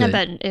effect. I that-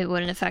 bet it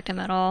wouldn't affect him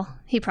at all.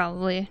 He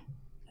probably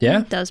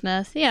Yeah, does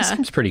meth. Yeah.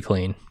 seems pretty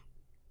clean.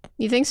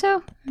 You think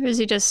so? Or is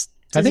he just,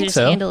 I does he think just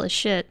so. handle his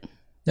shit?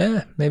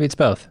 Yeah, maybe it's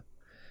both.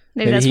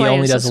 Maybe that's he why only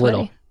he was does so a little.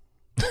 sweaty.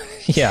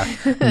 Yeah,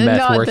 meth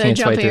Not working the its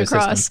way jumping through his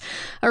across system.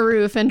 a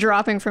roof and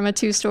dropping from a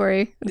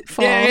 2-story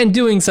fall. And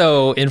doing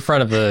so in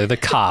front of the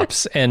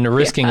cops and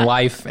risking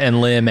life and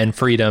limb and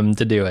freedom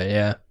to do it.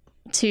 Yeah.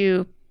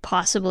 To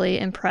possibly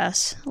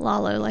impress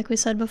Lalo, like we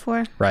said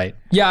before. Right.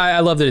 Yeah, I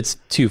love that it's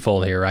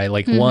twofold here, right?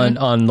 Like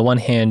on the one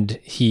hand,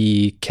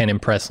 he can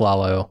impress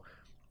Lalo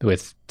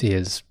with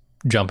his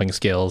jumping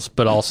skills,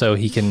 but also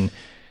he can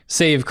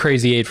save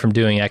Crazy 8 from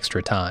doing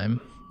extra time.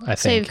 I think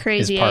Save is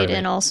Crazy part 8 of it.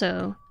 and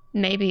also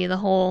maybe the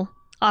whole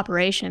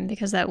operation,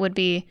 because that would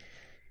be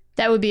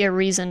a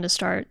reason to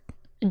start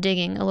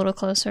digging a little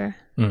closer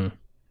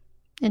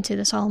into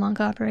the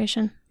Salamanca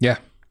operation. Yeah,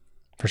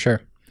 for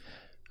sure.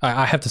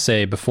 I have to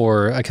say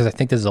before, because I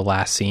think this is the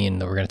last scene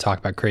that we're going to talk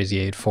about Crazy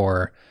 8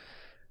 for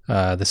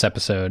this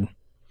episode.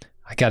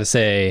 I got to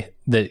say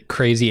that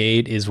Crazy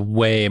 8 is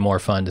way more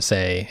fun to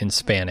say in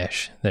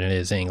Spanish than it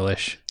is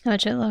English.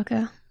 Ocho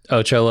Loco.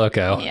 Ocho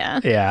Loco. Yeah.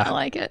 Yeah. I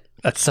like it.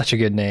 That's such a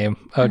good name.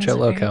 That's Ocho a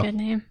very Loco. good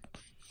name.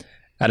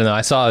 I don't know.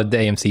 I saw the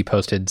AMC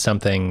posted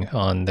something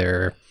on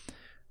their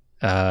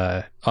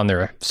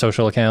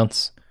social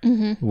accounts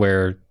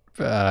where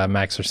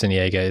Max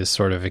Arciniega is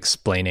sort of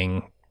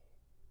explaining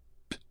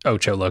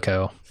Ocho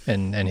Loco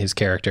and his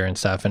character and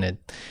stuff, and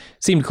it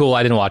seemed cool.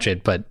 I didn't watch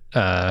it, but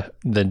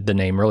the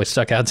name really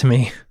stuck out to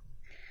me.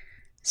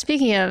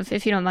 Speaking of,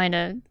 if you don't mind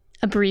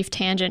a brief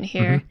tangent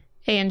here,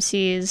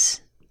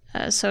 AMC's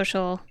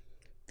social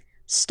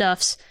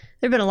stuffs.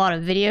 There have been a lot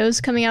of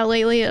videos coming out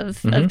lately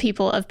of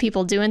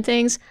people doing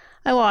things.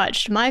 I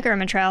watched Mike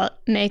Ehrmantraut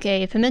make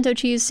a pimento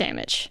cheese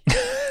sandwich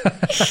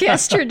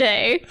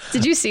yesterday.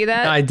 Did you see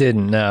that? I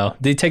didn't know.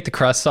 Did he take the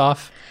crusts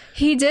off?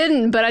 He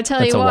didn't, but I tell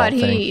That's you a what,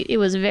 Walt thing. it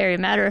was very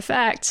matter of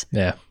fact.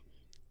 Yeah.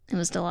 It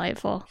was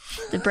delightful.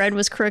 The bread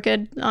was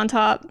crooked on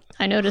top.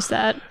 I noticed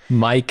that.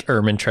 Mike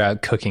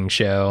Ehrmantraut cooking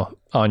show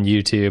on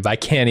YouTube. I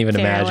can't even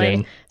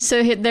imagine.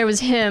 So there was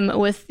him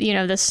with,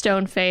 the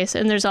stone face,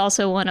 and there's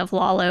also one of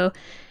Lalo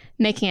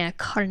making a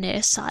carne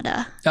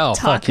asada Oh,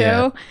 taco. fuck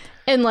yeah.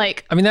 And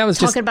like, I mean, that was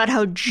talking just about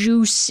how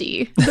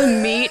juicy the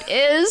meat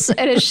is,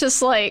 and it's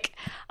just like,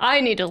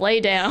 I need to lay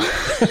down.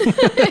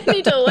 I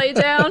need to lay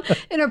down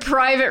in a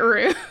private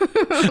room.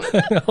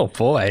 oh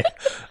boy.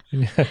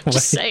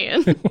 Just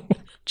saying.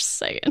 Just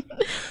saying.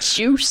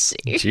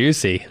 Juicy.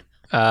 Juicy.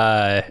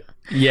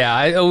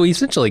 We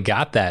essentially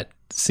got that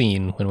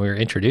scene when we were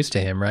introduced to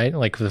him, right?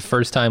 Like the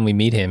first time we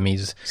meet him,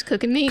 he's He's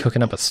cooking meat.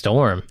 cooking up a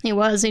storm. He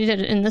was. He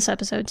did it in this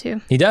episode too.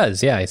 He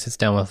does, yeah. He sits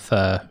down with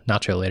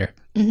Nacho later.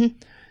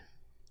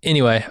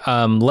 Anyway,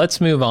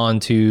 let's move on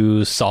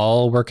to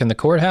Saul working the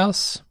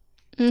courthouse,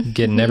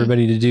 getting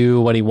everybody to do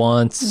what he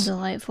wants.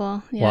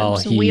 Delightful. Yeah, While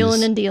just wheeling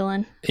he's- and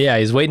dealing. Yeah,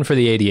 he's waiting for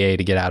the ADA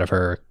to get out of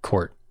her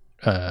court,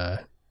 to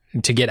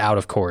get out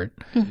of court.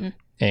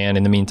 And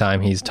in the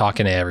meantime, he's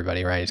talking to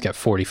everybody, right? He's got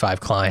 45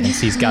 clients.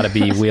 He's got to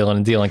be wheeling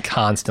and dealing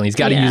constantly. He's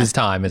got to Yeah. use his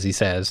time, as he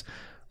says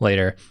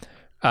later.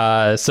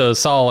 So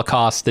Saul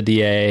accosts the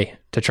DA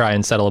to try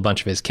and settle a bunch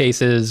of his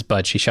cases,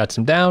 but she shuts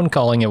him down,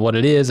 calling it what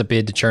it is, a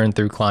bid to churn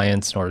through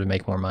clients in order to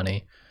make more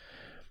money.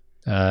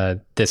 I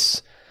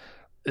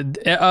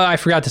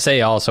forgot to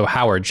say also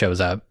Howard shows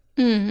up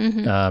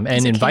and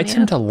invites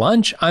him to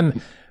lunch.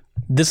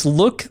 This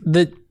look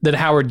that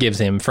Howard gives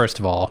him, first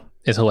of all,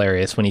 is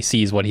hilarious when he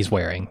sees what he's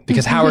wearing,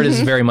 because Howard is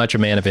very much a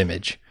man of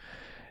image.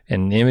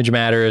 And image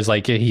matters.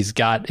 Like he's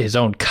got his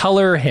own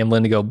color, Ham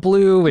Indigo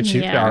Blue, which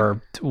Yeah.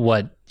 are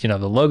what the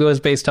logo is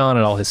based on,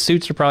 and all his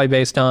suits are probably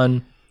based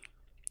on.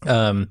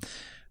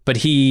 But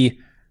he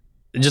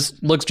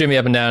just looks Jimmy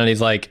up and down, and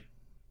he's like,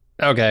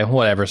 "Okay,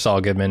 whatever,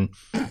 Saul Goodman."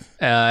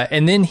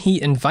 And then he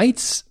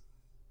invites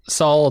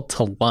Saul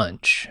to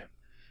lunch.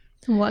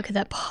 What could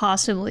that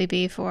possibly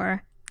be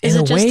for? In Is a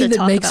it just way to that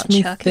talk makes about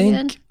me Chuck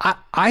again? think.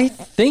 I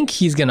think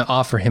he's going to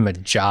offer him a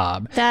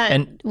job.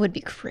 That would be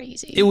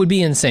crazy. It would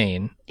be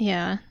insane.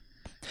 Yeah.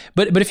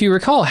 But if you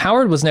recall,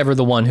 Howard was never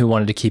the one who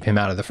wanted to keep him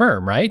out of the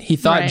firm, right? He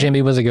thought Right.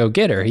 Jimmy was a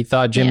go-getter. He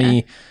thought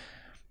Jimmy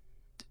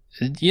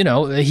you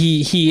know,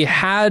 he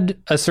had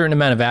a certain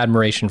amount of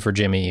admiration for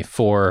Jimmy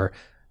for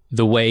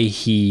the way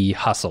he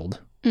hustled,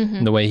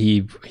 the way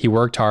he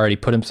worked hard. He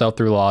put himself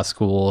through law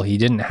school. He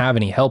didn't have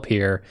any help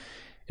here.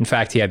 In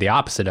fact, he had the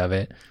opposite of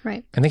it.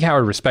 Right. I think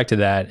Howard respected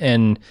that.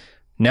 And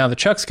now that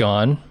Chuck's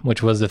gone,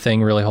 which was the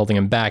thing really holding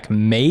him back,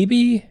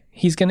 maybe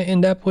he's going to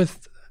end up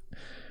with...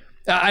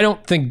 I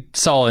don't think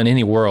Saul in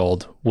any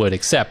world would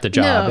accept the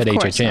job at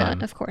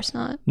HHM. Of course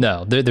not.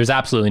 No, there's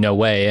absolutely no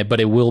way, but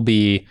it will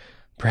be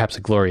perhaps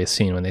a glorious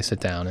scene when they sit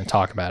down and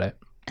talk about it.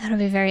 That'll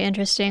be very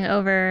interesting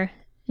over...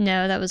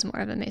 No, that was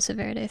more of a Mesa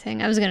Verde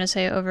thing. I was going to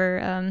say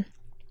over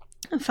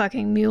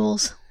fucking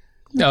mules.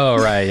 Oh,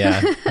 right,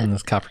 yeah. And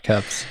those copper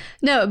cups.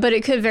 No, but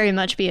it could very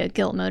much be a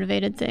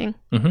guilt-motivated thing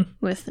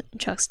with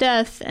Chuck's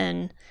death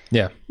and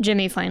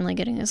Jimmy finally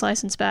getting his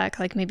license back.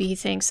 Like, maybe he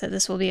thinks that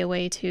this will be a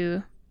way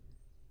to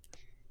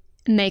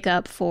make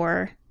up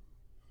for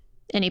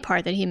any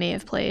part that he may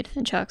have played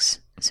in Chuck's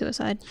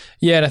suicide.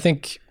 Yeah, and I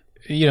think,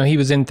 you know, he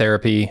was in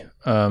therapy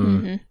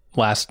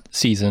last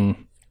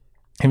season.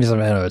 He was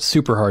having a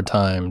super hard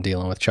time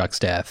dealing with Chuck's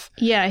death.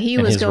 Yeah, he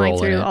was going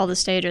through all the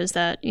stages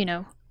that, you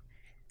know,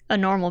 a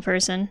normal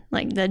person,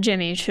 like that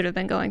Jimmy should have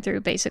been going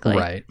through, basically.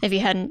 Right. If he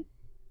hadn't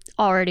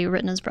already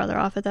written his brother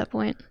off at that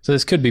point. So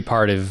this could be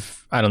part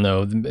of, I don't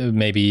know,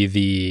 maybe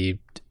the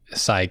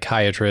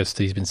psychiatrist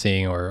he's been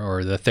seeing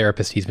or the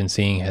therapist he's been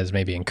seeing has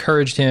maybe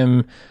encouraged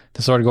him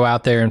to sort of go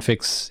out there and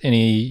fix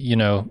any, you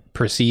know,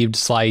 perceived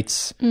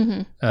slights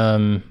in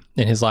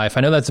his life.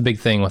 I know that's a big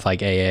thing with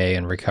like AA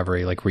and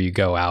recovery, like where you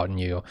go out and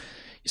you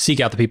seek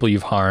out the people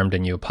you've harmed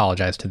and you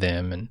apologize to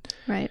them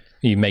and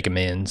you make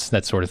amends,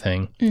 that sort of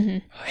thing.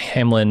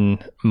 Hamlin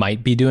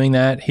might be doing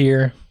that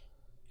here.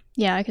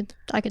 Yeah, I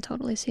could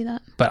totally see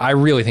that. But I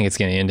really think it's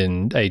going to end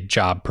in a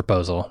job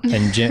proposal,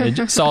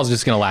 and Saul's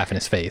just going to laugh in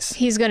his face.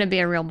 He's going to be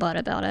a real butt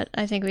about it.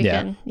 I think we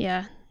can,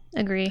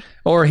 agree.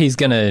 Or he's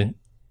going to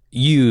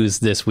use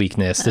this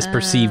weakness, this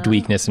perceived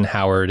weakness in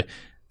Howard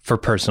for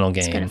personal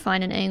gain. He's going to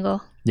find an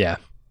angle. Yeah.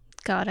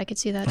 God, I could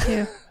see that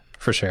too.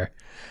 For sure.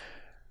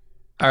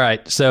 All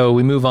right, so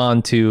we move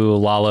on to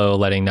Lalo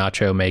letting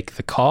Nacho make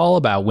the call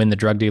about when the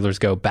drug dealers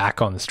go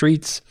back on the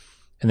streets,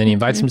 and then he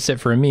invites him to sit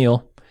for a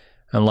meal.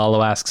 And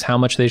Lalo asks how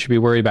much they should be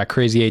worried about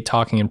Crazy 8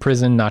 talking in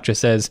prison. Nacho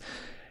says,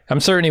 I'm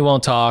certain he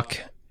won't talk.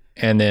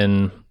 And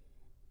then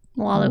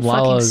Lalo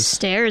fucking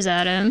stares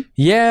at him.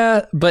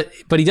 Yeah, but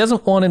he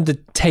doesn't want him to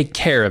take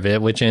care of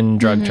it, which in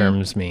drug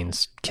terms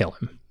means kill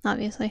him.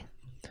 Obviously.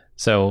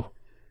 So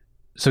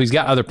he's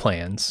got other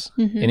plans.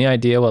 Any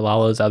idea what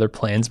Lalo's other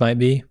plans might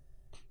be?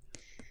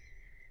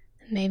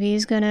 Maybe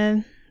he's going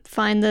to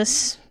find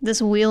this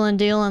wheel and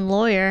dealing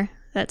lawyer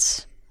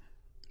that's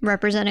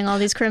representing all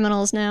these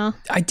criminals now.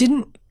 I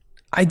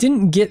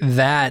didn't get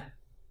that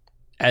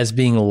as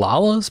being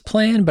Lalo's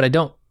plan, but I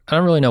don't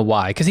really know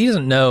why, because he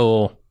doesn't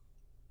know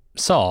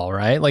Saul,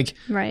 right? Like,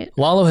 right.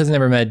 Lalo has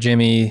never met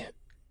Jimmy.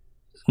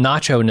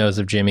 Nacho knows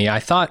of Jimmy.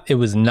 I thought it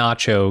was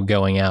Nacho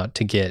going out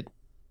to get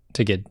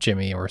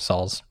Jimmy or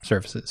Saul's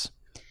services.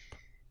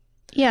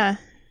 Yeah.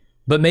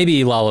 But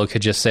maybe Lalo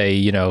could just say,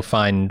 you know,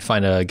 find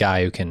a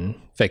guy who can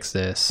fix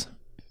this.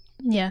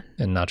 Yeah.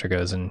 And Nacho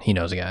goes and he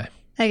knows a guy.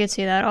 I could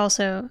see that.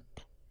 Also,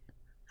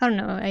 I don't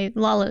know.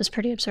 Lalo is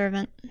pretty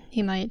observant.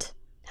 He might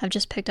have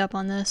just picked up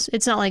on this.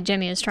 It's not like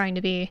Jimmy is trying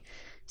to be...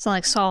 It's not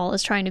like Saul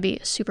is trying to be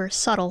super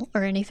subtle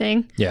or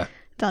anything. Yeah.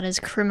 About his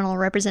criminal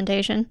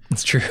representation.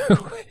 It's true.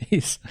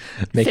 He's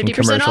making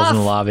commercials in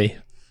the lobby.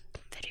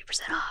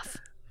 50% off.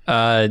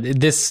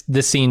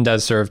 This scene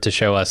does serve to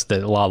show us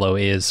that Lalo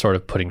is sort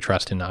of putting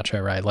trust in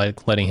Nacho, right?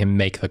 Like letting him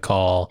make the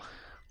call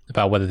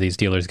about whether these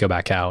dealers go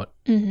back out.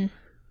 Mm-hmm.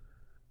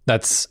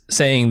 That's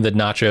saying that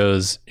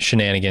Nacho's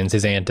shenanigans,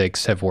 his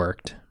antics, have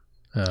worked.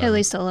 At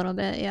least a little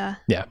bit, yeah.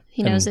 Yeah.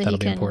 He knows that he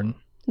can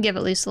give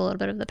at least a little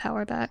bit of the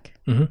power back.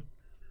 Mm-hmm.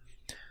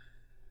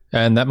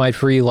 And that might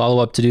free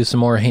Lalo up to do some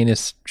more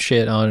heinous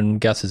shit on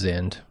Gus's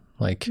end.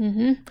 Like,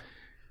 you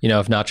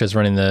know, if Nacho's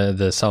running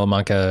the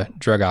Salamanca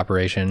drug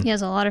operation. He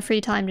has a lot of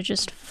free time to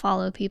just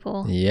follow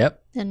people.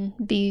 Yep. And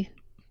be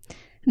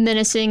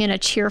menacing in a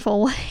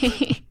cheerful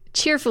way.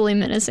 Cheerfully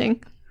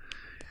menacing.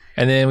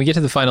 And then we get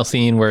to the final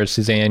scene where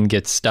Suzanne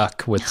gets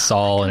stuck with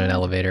Saul in an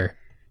elevator.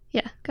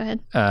 Yeah, go ahead.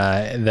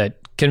 That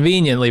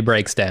conveniently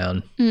breaks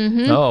down.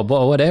 Mm-hmm. Oh,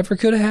 boy, whatever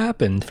could have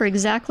happened. For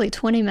exactly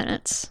 20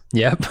 minutes.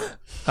 Yep.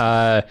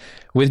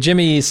 With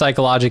Jimmy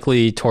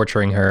psychologically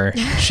torturing her,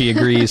 she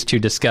agrees to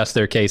discuss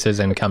their cases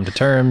and come to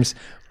terms.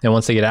 And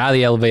once they get out of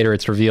the elevator,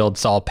 it's revealed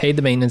Saul paid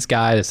the maintenance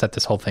guy to set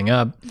this whole thing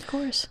up. Of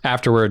course.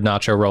 Afterward,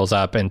 Nacho rolls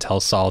up and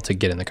tells Saul to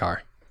get in the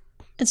car.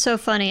 It's so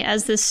funny.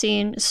 As this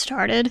scene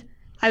started,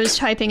 I was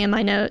typing in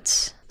my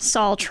notes,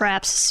 Saul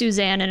traps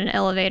Suzanne in an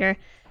elevator,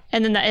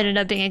 and then that ended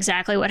up being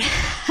exactly what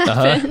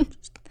happened.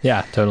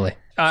 Yeah, totally.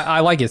 I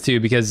like it too,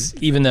 because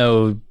even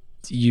though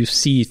you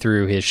see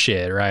through his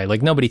shit, right?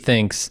 Like, nobody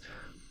thinks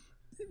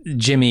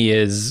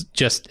Jimmy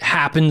just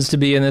happens to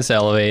be in this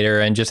elevator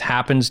and just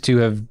happens to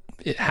have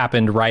it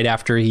happened right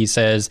after he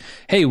says,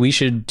 hey, we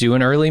should do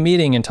an early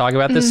meeting and talk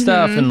about this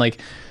stuff. And like,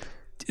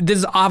 this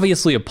is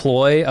obviously a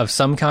ploy of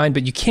some kind,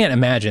 but you can't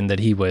imagine that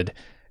he would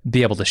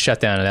be able to shut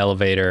down an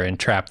elevator and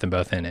trap them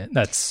both in it.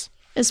 That's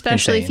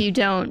especially insane. if you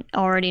don't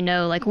already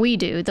know, like we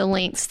do, the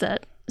lengths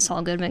that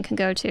Saul Goodman can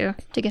go to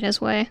get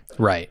his way.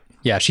 Right.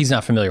 Yeah, she's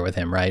not familiar with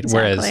him, right?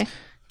 Exactly. Whereas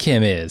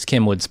Kim is.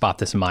 Kim would spot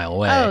this a mile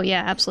away. Oh,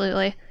 yeah,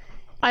 absolutely.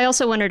 I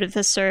also wondered if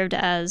this served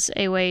as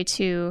a way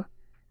to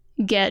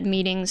get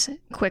meetings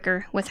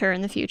quicker with her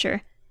in the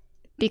future.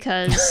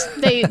 Because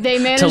they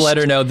managed to let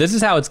her know this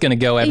is how it's going to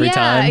go every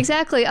time. Yeah,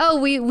 exactly.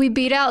 Oh, we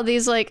beat out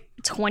these like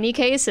 20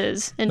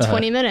 cases in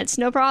 20 minutes.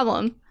 No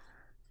problem.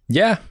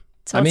 Yeah.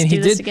 So I mean, let's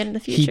do this again in the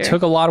he future.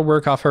 took a lot of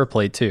work off her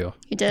plate too.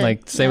 He did.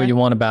 Like, say what you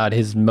want about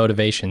his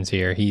motivations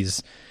here.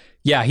 He's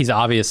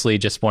obviously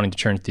just wanting to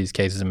churn through these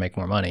cases and make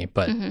more money,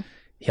 but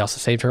he also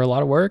saved her a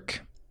lot of work.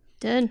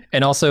 Did.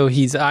 And also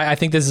I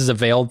think this is a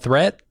veiled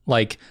threat.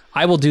 Like,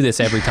 I will do this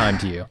every time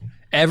to you.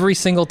 Every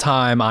single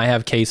time I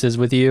have cases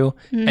with you,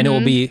 and it will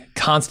be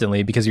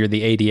constantly because you're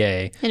the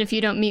ADA. And if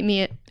you don't meet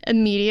me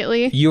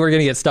immediately, you are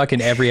going to get stuck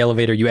in every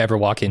elevator you ever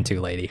walk into,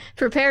 lady.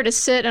 Prepare to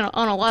sit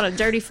on a lot of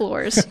dirty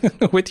floors.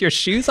 With your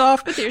shoes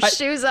off? With your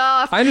shoes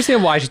off. I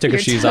understand why she took her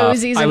shoes off.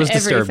 I was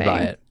disturbed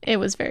by it. It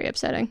was very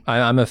upsetting.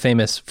 I'm a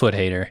famous foot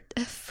hater.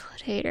 A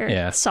foot hater.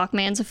 Yeah.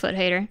 Sockman's a foot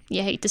hater.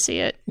 You hate to see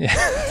it. Yeah.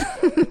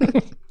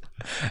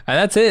 And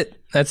that's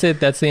it. That's it.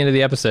 That's the end of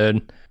the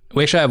episode.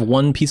 We actually have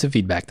one piece of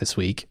feedback this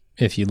week.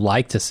 If you'd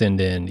like to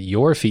send in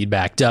your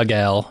feedback, Doug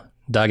L,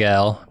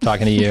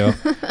 talking to you,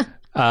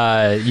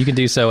 you can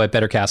do so at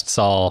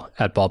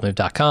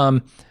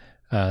bettercastsaul@baldmove.com.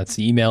 It's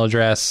the email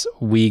address.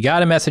 We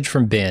got a message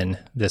from Ben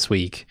this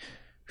week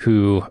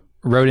who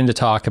wrote in to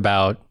talk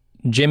about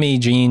Jimmy,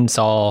 Gene,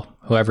 Saul,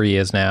 whoever he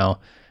is now,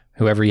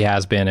 whoever he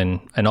has been,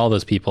 and all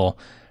those people.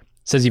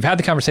 Says you've had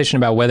the conversation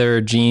about whether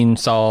Gene,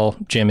 Saul,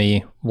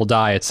 Jimmy will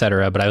die,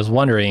 etc. But I was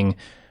wondering,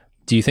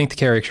 do you think the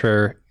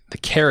character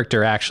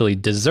actually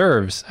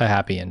deserves a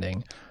happy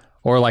ending?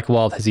 Or like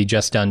Walt, has he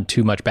just done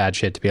too much bad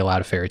shit to be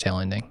allowed a fairy tale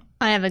ending?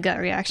 I have a gut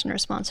reaction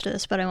response to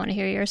this, but I want to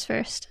hear yours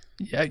first.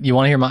 Yeah, you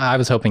want to hear I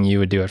was hoping you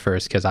would do it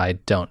first because I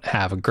don't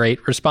have a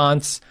great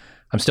response.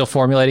 I'm still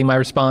formulating my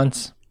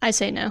response. I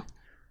say no.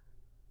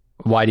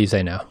 Why do you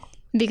say no?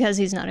 Because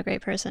he's not a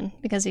great person.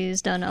 Because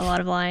he's done a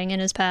lot of lying in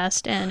his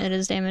past and it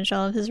has damaged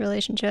all of his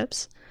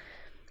relationships.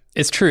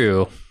 It's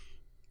true.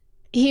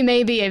 He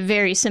may be a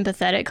very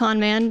sympathetic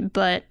con man,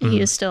 but he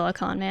is still a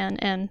con man.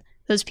 And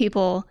those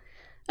people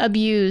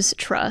abuse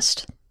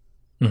trust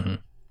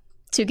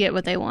to get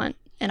what they want.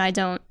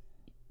 And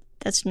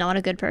that's not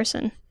a good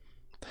person.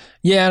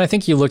 Yeah, and I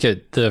think you look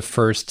at the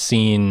first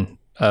scene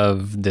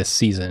of this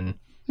season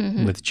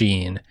with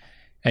Gene,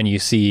 and you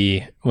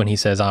see when he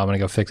says, I'm going to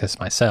go fix this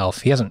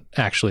myself, he hasn't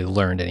actually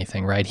learned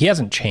anything, right? He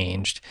hasn't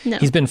changed. No.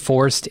 He's been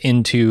forced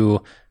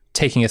into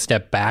taking a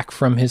step back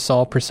from his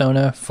Saul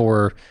persona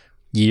for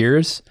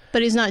years.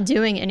 But he's not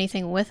doing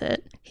anything with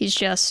it. He's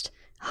just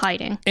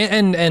hiding.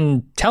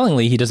 And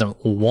tellingly, he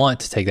doesn't want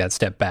to take that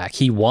step back.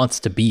 He wants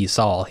to be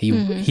Saul.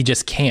 He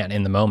just can't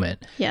in the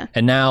moment. Yeah.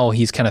 And now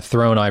he's kind of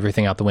thrown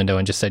everything out the window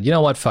and just said, you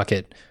know what, fuck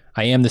it.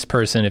 I am this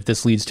person. If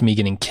this leads to me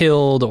getting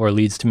killed or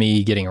leads to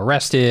me getting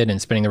arrested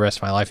and spending the rest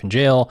of my life in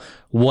jail,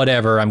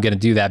 whatever, I'm going to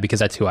do that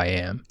because that's who I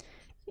am.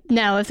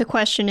 Now, if the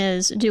question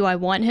is, do I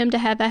want him to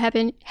have a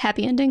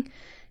happy ending?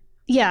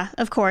 Yeah,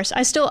 of course.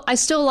 I still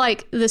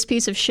like this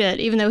piece of shit,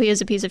 even though he is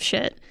a piece of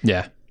shit.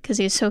 Yeah. Because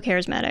he's so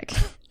charismatic.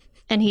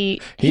 And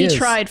he is.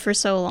 tried for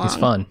so long He's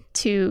fun.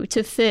 to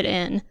fit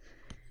in,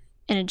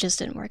 and it just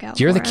didn't work out.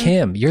 You're for the him.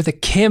 Kim. You're the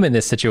Kim in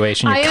this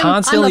situation. You're I'm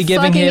constantly a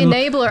giving fucking him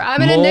enabler.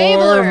 I'm an more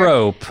enabler.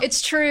 rope.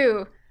 It's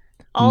true.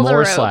 All More the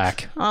rope.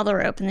 slack. All the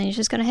rope, and then he's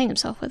just gonna hang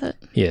himself with it.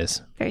 He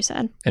is. Very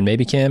sad. And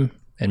maybe Kim,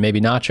 and maybe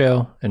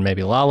Nacho, and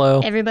maybe Lalo.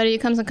 Everybody he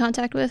comes in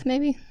contact with,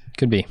 maybe.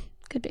 Could be.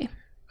 Could be.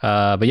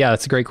 But yeah,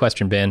 that's a great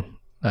question, Ben.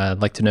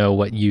 I'd like to know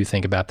what you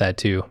think about that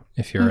too,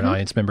 if you're an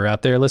audience member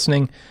out there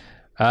listening.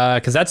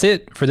 Because that's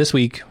it for this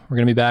week. We're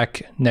going to be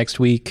back next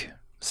week,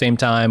 same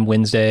time,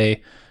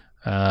 Wednesday.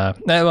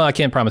 Well, I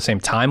can't promise same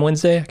time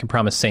Wednesday. I can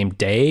promise same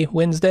day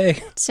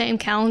Wednesday. Same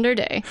calendar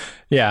day.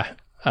 Yeah.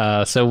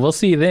 So we'll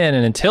see you then.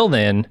 And until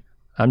then,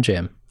 I'm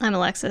Jim. I'm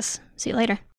Alexis. See you later.